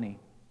company.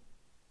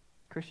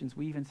 Christians,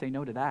 we even say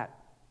no to that.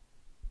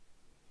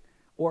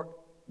 Or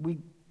we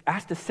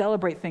ask to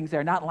celebrate things that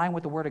are not in line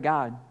with the Word of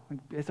God.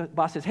 If the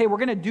boss says, hey, we're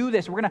going to do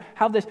this. We're going to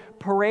have this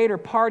parade or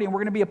party, and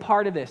we're going to be a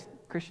part of this.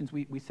 Christians,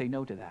 we say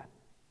no to that.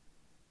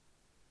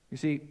 You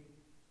see,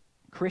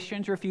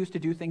 Christians refuse to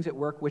do things at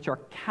work which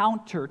are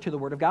counter to the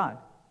Word of God.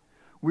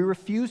 We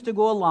refuse to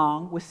go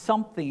along with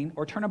something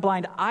or turn a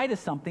blind eye to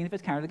something if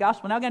it's counter to the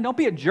gospel. Now again, don't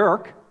be a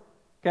jerk,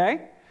 okay?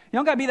 You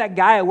don't got to be that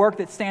guy at work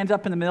that stands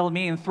up in the middle of the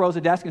meeting and throws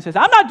a desk and says,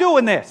 I'm not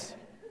doing this.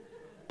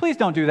 Please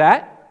don't do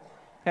that,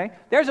 okay?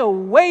 There's a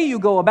way you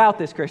go about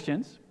this,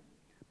 Christians,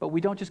 but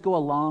we don't just go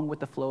along with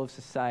the flow of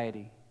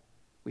society.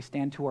 We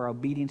stand to our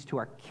obedience to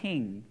our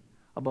King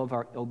above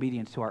our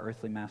obedience to our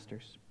earthly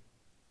masters.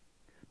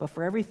 But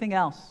for everything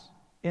else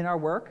in our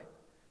work,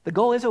 the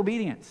goal is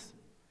obedience.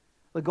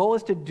 The goal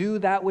is to do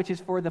that which is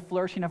for the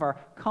flourishing of our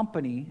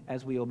company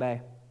as we obey.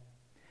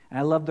 And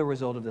I love the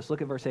result of this.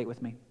 Look at verse 8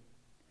 with me.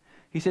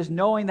 He says,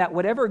 knowing that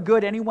whatever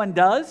good anyone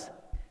does,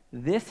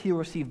 this he will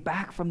receive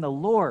back from the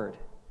Lord,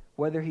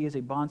 whether he is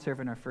a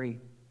bondservant or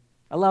free.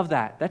 I love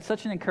that. That's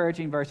such an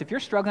encouraging verse. If you're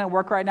struggling at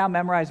work right now,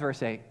 memorize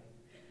verse 8.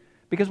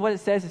 Because what it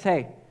says is,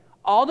 hey,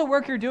 all the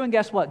work you're doing,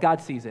 guess what?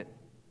 God sees it.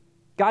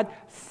 God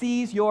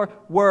sees your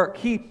work.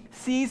 He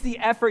sees the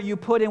effort you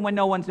put in when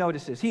no one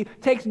notices. He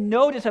takes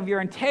notice of your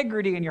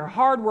integrity and your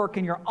hard work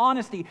and your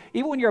honesty,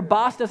 even when your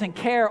boss doesn't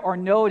care or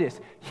notice.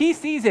 He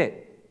sees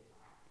it.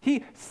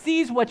 He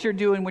sees what you're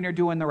doing when you're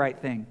doing the right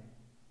thing.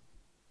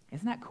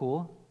 Isn't that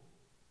cool?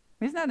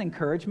 Isn't that an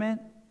encouragement?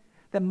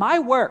 That my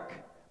work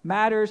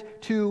matters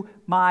to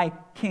my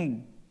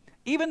King.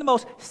 Even the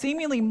most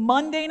seemingly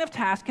mundane of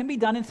tasks can be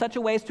done in such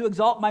a way as to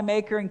exalt my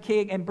Maker and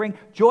King and bring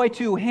joy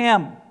to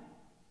Him.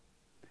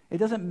 It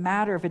doesn't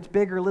matter if it's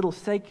big or little,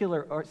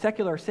 secular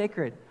or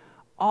sacred.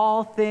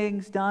 All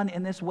things done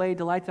in this way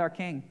delights our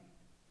King.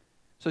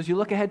 So as you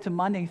look ahead to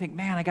Monday, you think,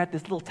 man, I got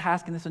this little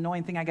task and this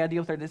annoying thing I got to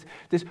deal with,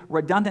 this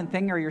redundant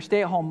thing, or you're a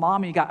stay-at-home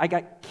mom and I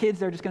got kids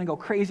that are just going to go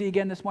crazy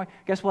again this morning.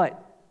 Guess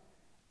what?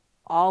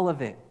 All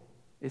of it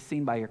is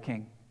seen by your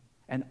King,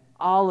 and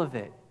all of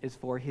it is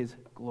for His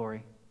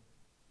glory.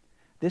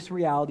 This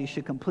reality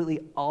should completely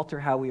alter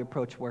how we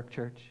approach work,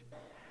 church.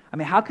 I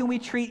mean, how can we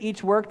treat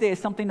each workday as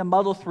something to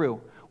muddle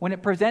through when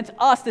it presents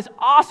us this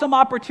awesome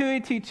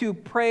opportunity to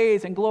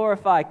praise and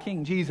glorify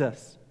King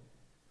Jesus?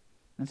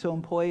 And so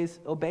employees,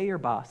 obey your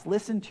boss.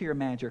 Listen to your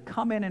manager.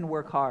 Come in and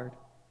work hard.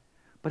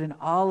 But in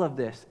all of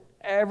this,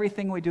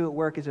 everything we do at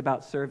work is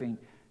about serving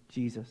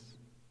Jesus.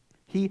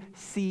 He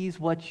sees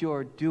what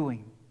you're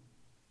doing.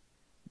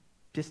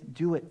 Just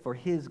do it for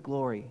His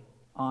glory,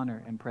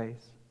 honor, and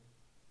praise.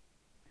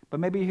 But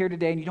maybe you're here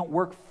today and you don't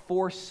work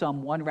for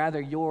someone. Rather,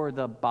 you're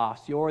the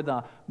boss. You're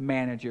the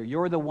manager.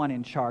 You're the one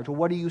in charge. Well,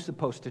 what are you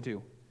supposed to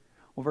do?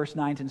 Well, verse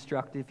 9 is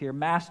instructive here.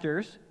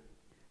 Masters,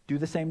 do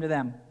the same to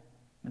them.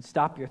 And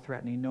stop your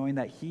threatening, knowing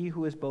that He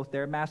who is both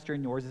their master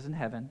and yours is in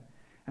heaven,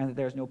 and that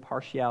there's no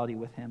partiality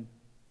with Him.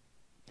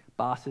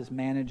 Bosses,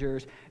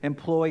 managers,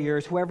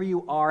 employers, whoever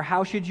you are,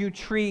 how should you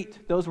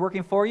treat those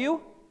working for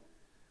you?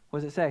 What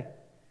does it say?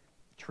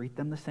 Treat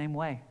them the same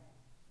way.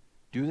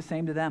 Do the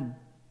same to them.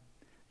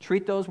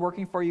 Treat those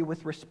working for you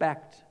with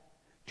respect.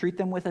 Treat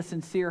them with a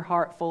sincere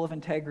heart full of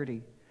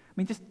integrity. I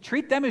mean, just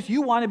treat them as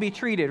you want to be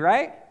treated,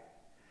 right?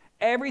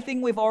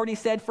 Everything we've already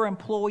said for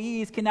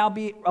employees can now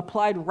be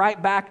applied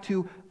right back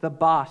to the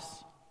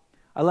boss.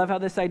 I love how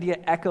this idea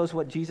echoes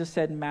what Jesus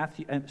said in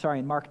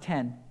Mark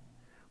 10.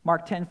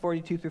 Mark 10,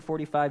 42 through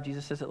 45,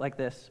 Jesus says it like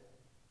this.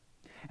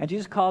 And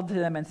Jesus called to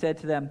them and said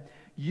to them,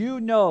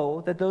 you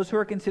know that those who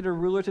are considered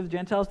rulers of the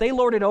Gentiles, they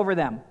lord it over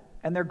them,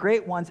 and their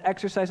great ones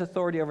exercise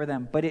authority over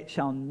them. But it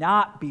shall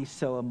not be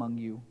so among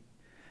you.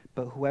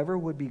 But whoever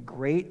would be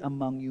great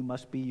among you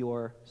must be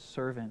your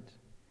servant.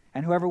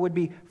 And whoever would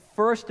be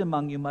first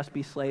among you must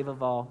be slave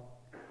of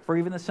all. For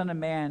even the Son of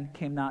Man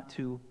came not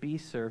to be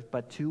served,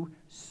 but to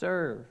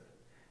serve,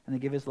 and to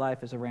give His life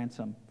as a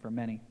ransom for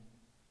many.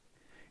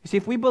 You see,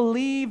 if we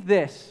believe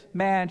this,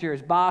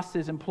 managers,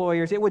 bosses,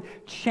 employers, it would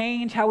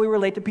change how we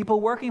relate to people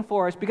working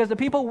for us, because the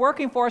people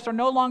working for us are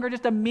no longer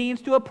just a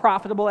means to a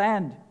profitable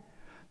end.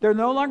 They're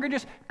no longer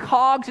just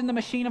cogs in the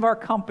machine of our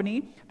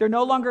company. They're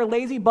no longer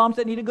lazy bums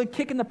that need a good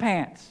kick in the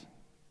pants.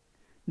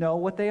 No,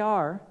 what they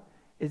are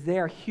is they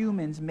are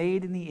humans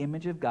made in the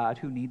image of God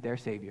who need their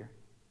Savior.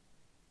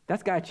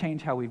 That's got to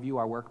change how we view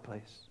our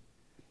workplace.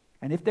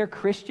 And if they're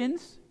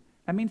Christians,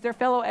 that means they're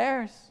fellow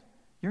heirs.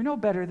 You're no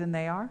better than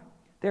they are.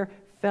 They're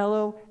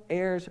fellow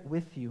heirs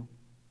with you.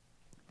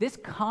 This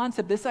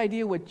concept, this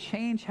idea would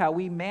change how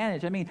we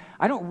manage. I mean,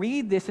 I don't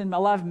read this in a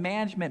lot of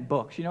management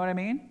books. You know what I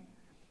mean?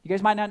 You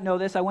guys might not know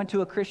this. I went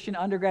to a Christian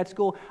undergrad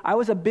school. I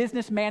was a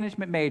business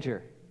management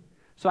major.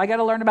 So I got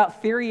to learn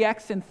about Theory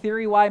X and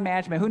Theory Y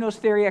management. Who knows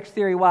Theory X,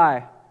 Theory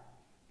Y?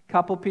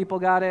 Couple people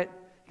got it.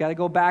 You got to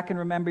go back and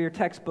remember your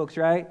textbooks,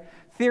 right?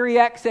 Theory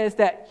X says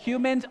that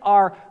humans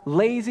are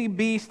lazy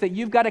beasts that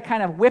you've got to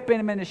kind of whip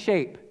them into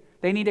shape.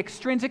 They need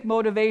extrinsic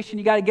motivation.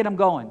 You got to get them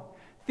going.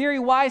 Theory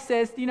Y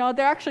says, they're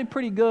actually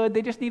pretty good.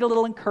 They just need a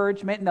little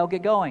encouragement and they'll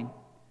get going.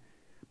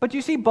 But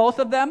you see both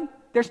of them,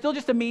 they're still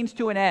just a means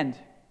to an end.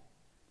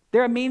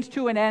 They're a means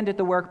to an end at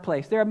the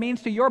workplace. They're a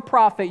means to your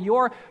profit,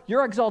 your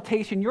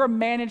exaltation, your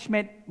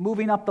management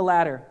moving up the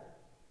ladder.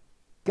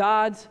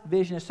 God's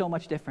vision is so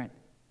much different.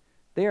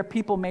 They are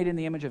people made in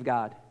the image of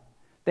God.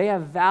 They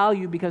have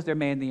value because they're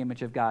made in the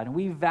image of God. And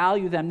we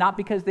value them not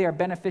because they are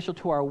beneficial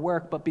to our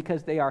work, but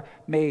because they are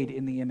made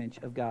in the image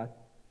of God.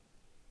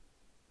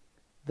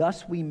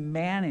 Thus, we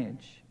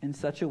manage in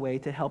such a way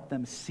to help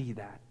them see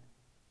that.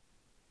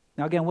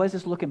 Now again, what does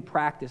this look in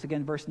practice?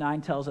 Again, verse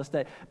 9 tells us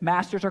that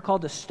masters are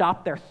called to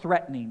stop their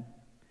threatening,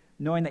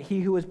 knowing that He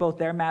who is both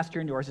their master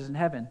and yours is in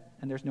heaven,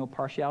 and there's no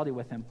partiality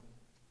with Him.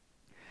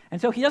 And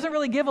so He doesn't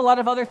really give a lot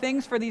of other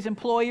things for these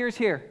employers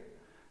here.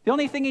 The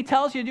only thing He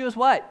tells you to do is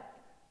what?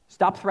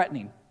 Stop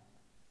threatening.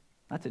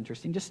 That's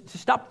interesting. Just to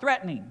stop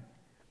threatening,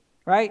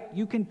 right?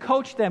 You can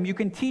coach them, you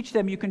can teach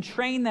them, you can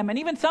train them, and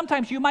even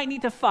sometimes you might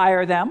need to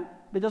fire them.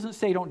 It doesn't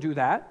say don't do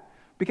that,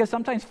 because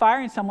sometimes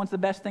firing someone's the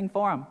best thing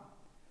for them.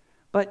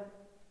 But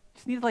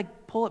just need to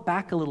pull it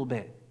back a little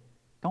bit.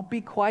 Don't be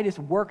quite as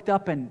worked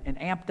up and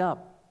amped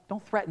up.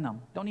 Don't threaten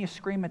them. Don't need to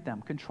scream at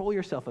them. Control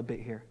yourself a bit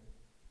here.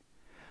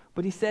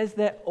 But He says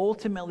that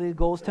ultimately the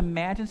goal is to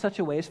manage in such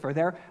a way as for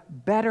their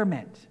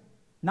betterment.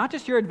 Not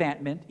just your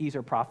advancement, ease,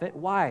 or profit.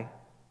 Why?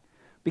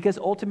 Because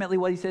ultimately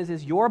what He says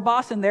is your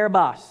boss and their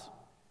boss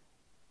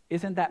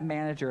isn't that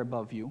manager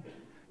above you.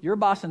 Your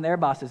boss and their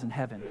boss is in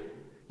heaven.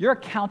 You're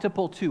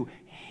accountable to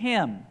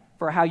Him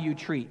for how you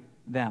treat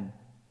them.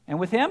 And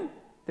with Him,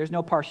 there's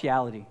no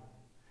partiality.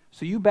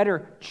 So you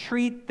better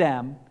treat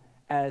them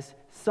as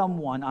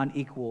someone on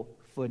equal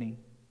footing.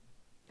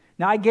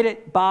 Now I get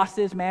it,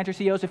 bosses, managers,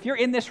 CEOs, if you're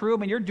in this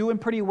room and you're doing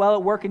pretty well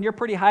at work and you're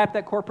pretty high up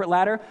that corporate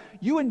ladder,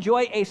 you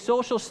enjoy a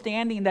social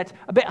standing that's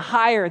a bit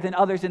higher than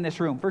others in this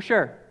room, for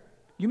sure.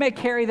 You may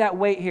carry that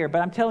weight here,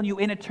 but I'm telling you,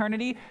 in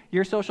eternity,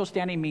 your social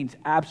standing means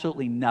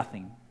absolutely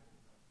nothing.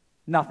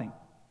 Nothing.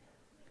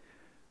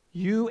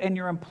 You and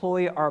your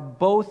employee are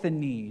both in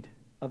need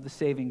of the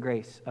saving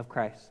grace of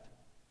Christ.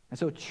 And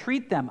so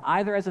treat them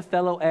either as a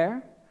fellow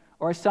heir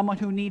or as someone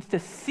who needs to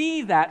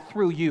see that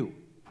through you.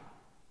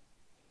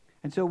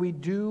 And so we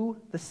do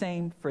the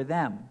same for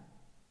them.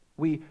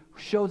 We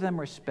show them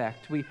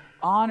respect. We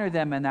honor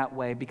them in that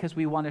way because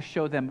we want to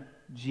show them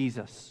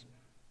Jesus.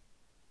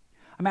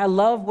 I mean, I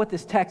love what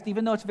this text,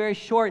 even though it's very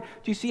short,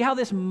 do you see how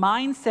this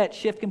mindset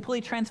shift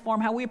completely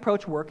transforms how we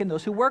approach work and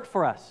those who work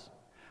for us?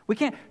 We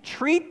can't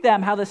treat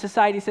them how the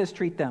society says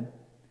treat them.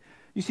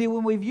 You see,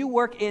 when we view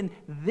work in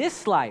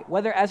this light,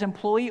 whether as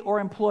employee or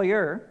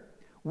employer,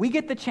 we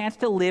get the chance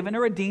to live in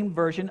a redeemed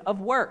version of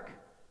work.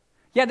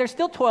 Yeah, there's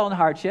still toil and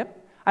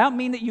hardship. I don't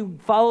mean that you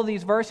follow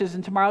these verses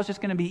and tomorrow's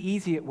just going to be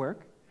easy at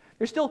work.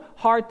 There's still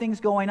hard things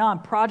going on.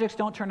 Projects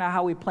don't turn out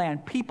how we plan.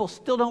 People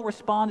still don't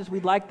respond as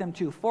we'd like them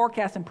to.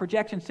 Forecasts and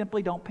projections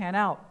simply don't pan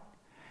out.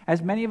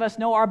 As many of us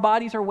know, our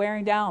bodies are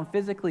wearing down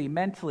physically,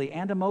 mentally,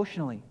 and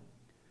emotionally.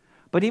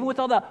 But even with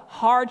all the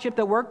hardship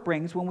that work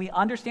brings, when we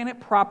understand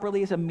it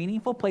properly as a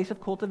meaningful place of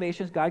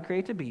cultivation as God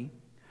created to be,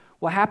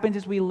 what happens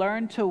is we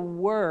learn to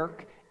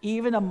work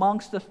even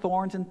amongst the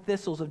thorns and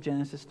thistles of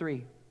Genesis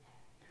 3.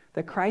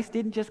 That Christ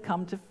didn't just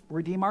come to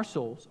redeem our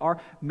souls, our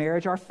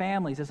marriage, our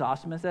families, as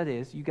awesome as that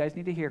is. You guys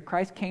need to hear,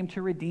 Christ came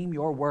to redeem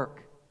your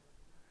work.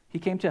 He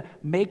came to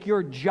make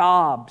your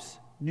jobs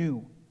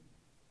new.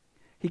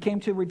 He came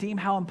to redeem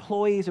how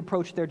employees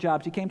approach their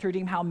jobs. He came to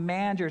redeem how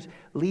managers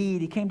lead.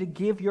 He came to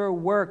give your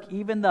work,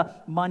 even the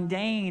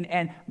mundane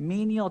and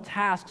menial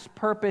tasks,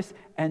 purpose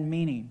and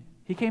meaning.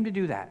 He came to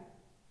do that.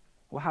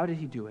 Well, how did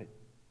he do it?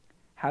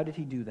 How did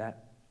he do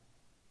that?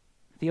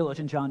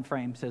 Theologian John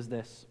Frame says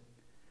this: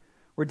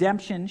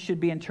 redemption should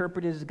be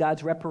interpreted as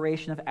God's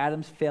reparation of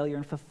Adam's failure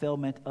and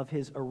fulfillment of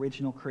his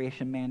original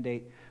creation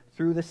mandate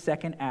through the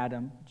second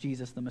Adam,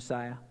 Jesus the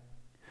Messiah.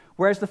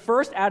 Whereas the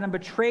first Adam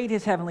betrayed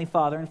his heavenly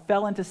Father and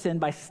fell into sin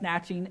by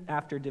snatching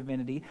after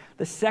divinity,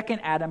 the second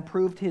Adam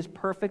proved his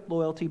perfect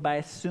loyalty by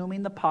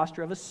assuming the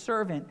posture of a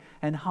servant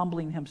and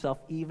humbling himself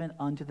even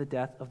unto the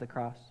death of the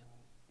cross.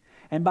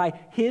 And by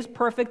his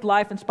perfect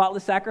life and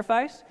spotless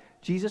sacrifice,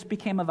 Jesus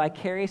became a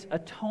vicarious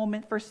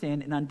atonement for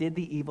sin and undid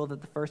the evil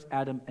that the first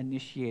Adam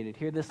initiated.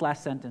 Hear this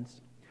last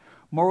sentence.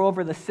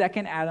 Moreover, the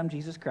second Adam,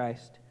 Jesus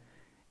Christ,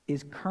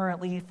 is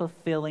currently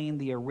fulfilling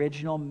the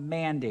original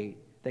mandate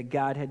that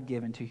God had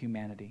given to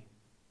humanity.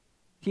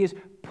 He is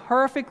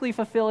perfectly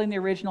fulfilling the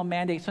original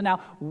mandate. So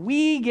now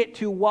we get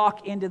to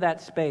walk into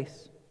that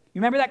space.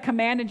 You remember that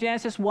command in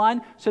Genesis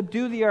 1?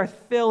 Subdue the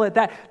earth, fill it.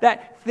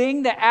 That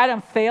thing that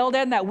Adam failed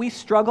at and that we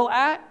struggle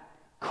at,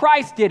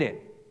 Christ did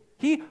it.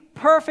 He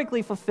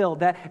perfectly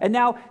fulfilled that. And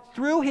now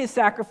through his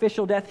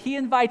sacrificial death, he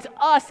invites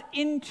us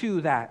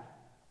into that.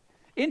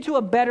 Into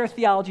a better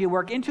theology of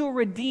work, into a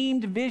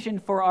redeemed vision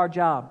for our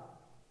job.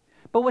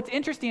 But what's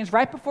interesting is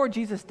right before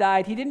Jesus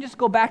died, he didn't just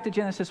go back to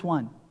Genesis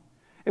 1.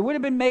 It would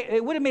have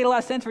made a lot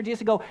of sense for Jesus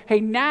to go, hey,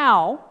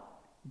 now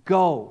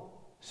go,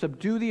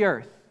 subdue the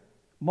earth,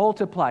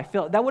 multiply,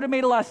 fill. That would have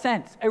made a lot of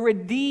sense. A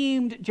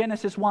redeemed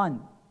Genesis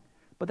 1.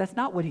 But that's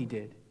not what he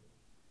did.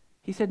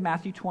 He said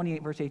Matthew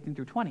 28, verse 18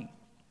 through 20.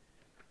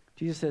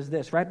 Jesus says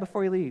this right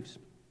before he leaves.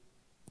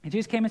 And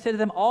Jesus came and said to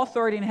them, all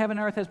authority in heaven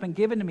and earth has been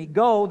given to me.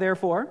 Go,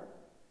 therefore,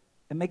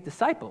 and make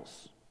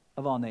disciples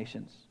of all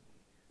nations.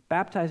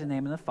 Baptize in the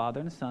name of the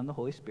Father and the Son and the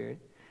Holy Spirit,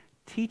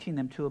 teaching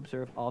them to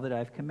observe all that I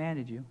have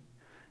commanded you.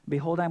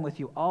 Behold, I am with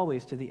you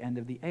always to the end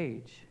of the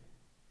age.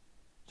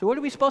 So what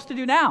are we supposed to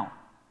do now?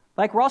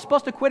 Like we're all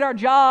supposed to quit our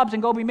jobs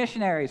and go be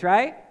missionaries,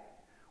 right?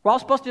 We're all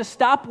supposed to just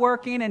stop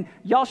working and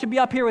y'all should be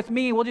up here with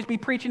me. We'll just be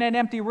preaching in an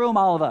empty room,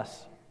 all of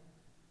us.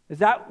 Is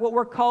that what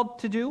we're called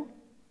to do?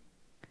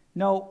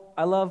 No,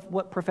 I love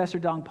what Professor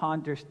Doug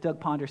Ponder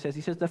says.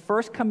 He says, the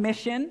first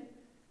commission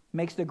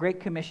makes the Great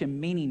Commission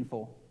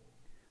meaningful.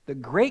 The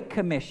Great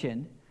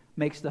Commission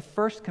makes the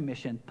first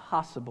commission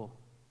possible.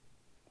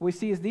 What we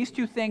see is these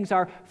two things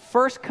are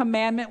first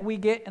commandment we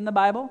get in the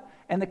Bible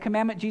and the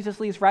commandment Jesus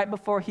leaves right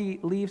before he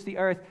leaves the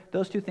earth.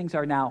 Those two things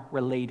are now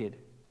related.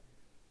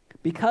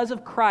 Because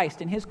of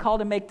Christ and his call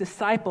to make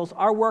disciples,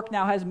 our work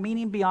now has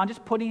meaning beyond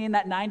just putting in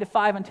that 9 to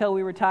 5 until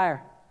we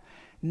retire.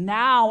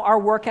 Now our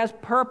work has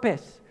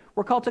purpose.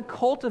 We're called to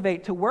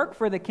cultivate, to work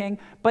for the King.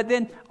 But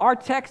then our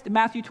text,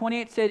 Matthew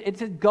 28,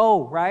 said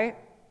go, right?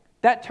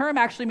 That term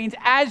actually means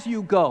as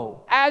you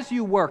go, as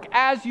you work,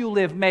 as you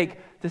live, make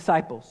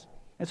disciples.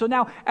 And so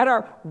now at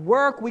our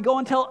work, we go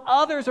and tell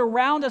others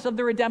around us of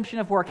the redemption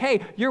of work.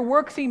 Hey, your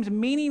work seems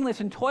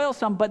meaningless and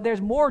toilsome, but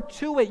there's more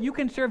to it. You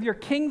can serve your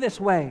King this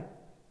way.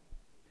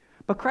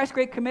 But Christ's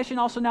Great Commission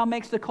also now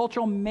makes the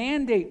cultural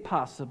mandate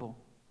possible.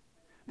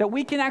 That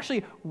we can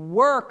actually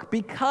work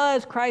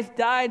because Christ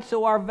died,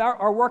 so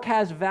our work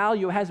has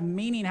value, has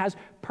meaning, has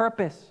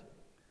purpose.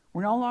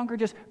 We're no longer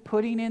just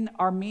putting in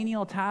our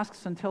menial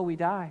tasks until we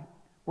die.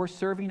 We're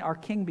serving our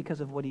King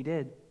because of what he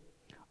did.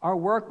 Our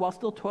work, while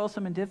still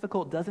toilsome and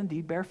difficult, does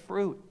indeed bear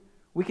fruit.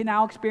 We can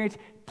now experience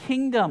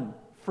kingdom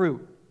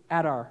fruit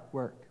at our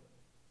work.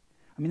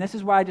 I mean, this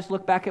is why I just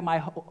look back at my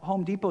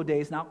Home Depot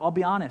days. Now, I'll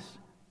be honest,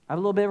 I have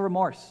a little bit of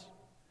remorse.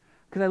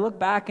 Because I look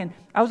back and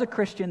I was a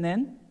Christian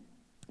then,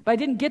 but I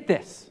didn't get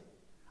this.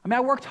 I mean, I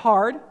worked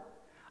hard.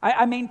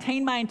 I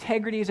maintained my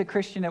integrity as a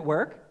Christian at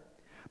work.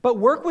 But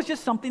work was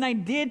just something I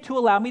did to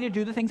allow me to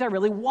do the things I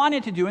really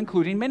wanted to do,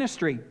 including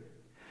ministry.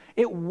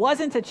 It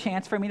wasn't a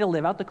chance for me to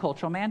live out the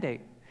cultural mandate.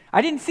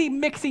 I didn't see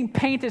mixing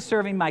paint as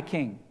serving my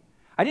King.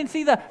 I didn't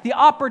see the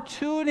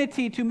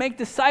opportunity to make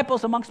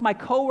disciples amongst my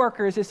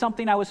coworkers as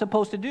something I was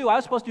supposed to do. I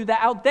was supposed to do that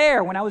out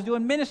there when I was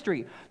doing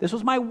ministry. This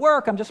was my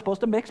work. I'm just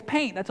supposed to mix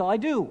paint. That's all I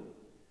do.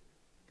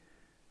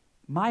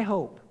 My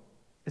hope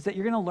is that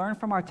you're going to learn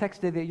from our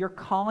text today that your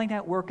calling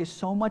at work is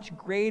so much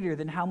greater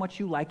than how much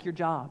you like your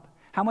job,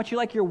 how much you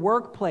like your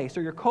workplace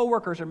or your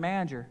coworkers or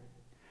manager.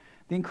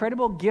 The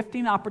incredible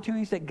gifting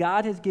opportunities that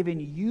God has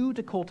given you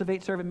to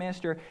cultivate, serve, and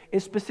minister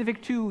is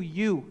specific to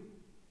you.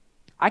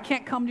 I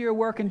can't come to your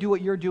work and do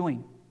what you're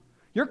doing.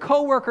 Your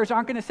coworkers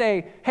aren't going to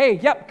say, hey,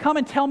 yep, come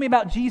and tell me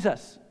about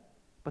Jesus.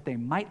 But they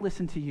might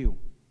listen to you.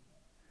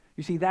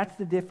 You see, that's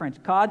the difference.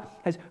 God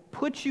has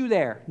put you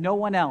there, no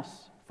one else,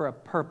 for a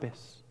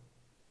purpose.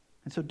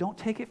 And so don't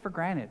take it for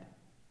granted.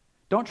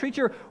 Don't treat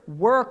your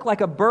work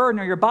like a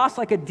burden or your boss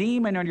like a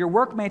demon or your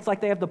workmates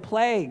like they have the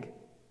plague.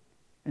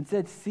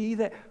 Instead, see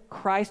that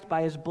Christ,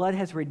 by his blood,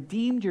 has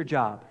redeemed your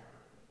job.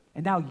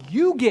 And now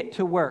you get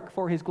to work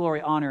for his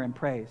glory, honor, and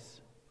praise.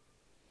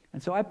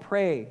 And so I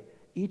pray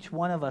each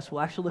one of us will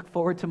actually look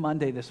forward to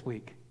Monday this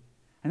week.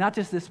 And not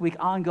just this week,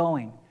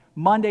 ongoing.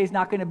 Monday's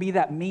not going to be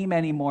that meme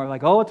anymore,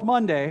 like, oh, it's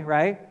Monday,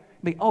 right?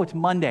 Oh, it's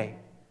Monday.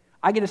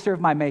 I get to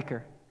serve my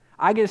Maker.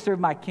 I get to serve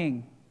my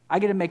King. I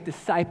get to make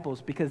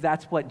disciples because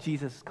that's what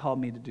Jesus called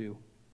me to do.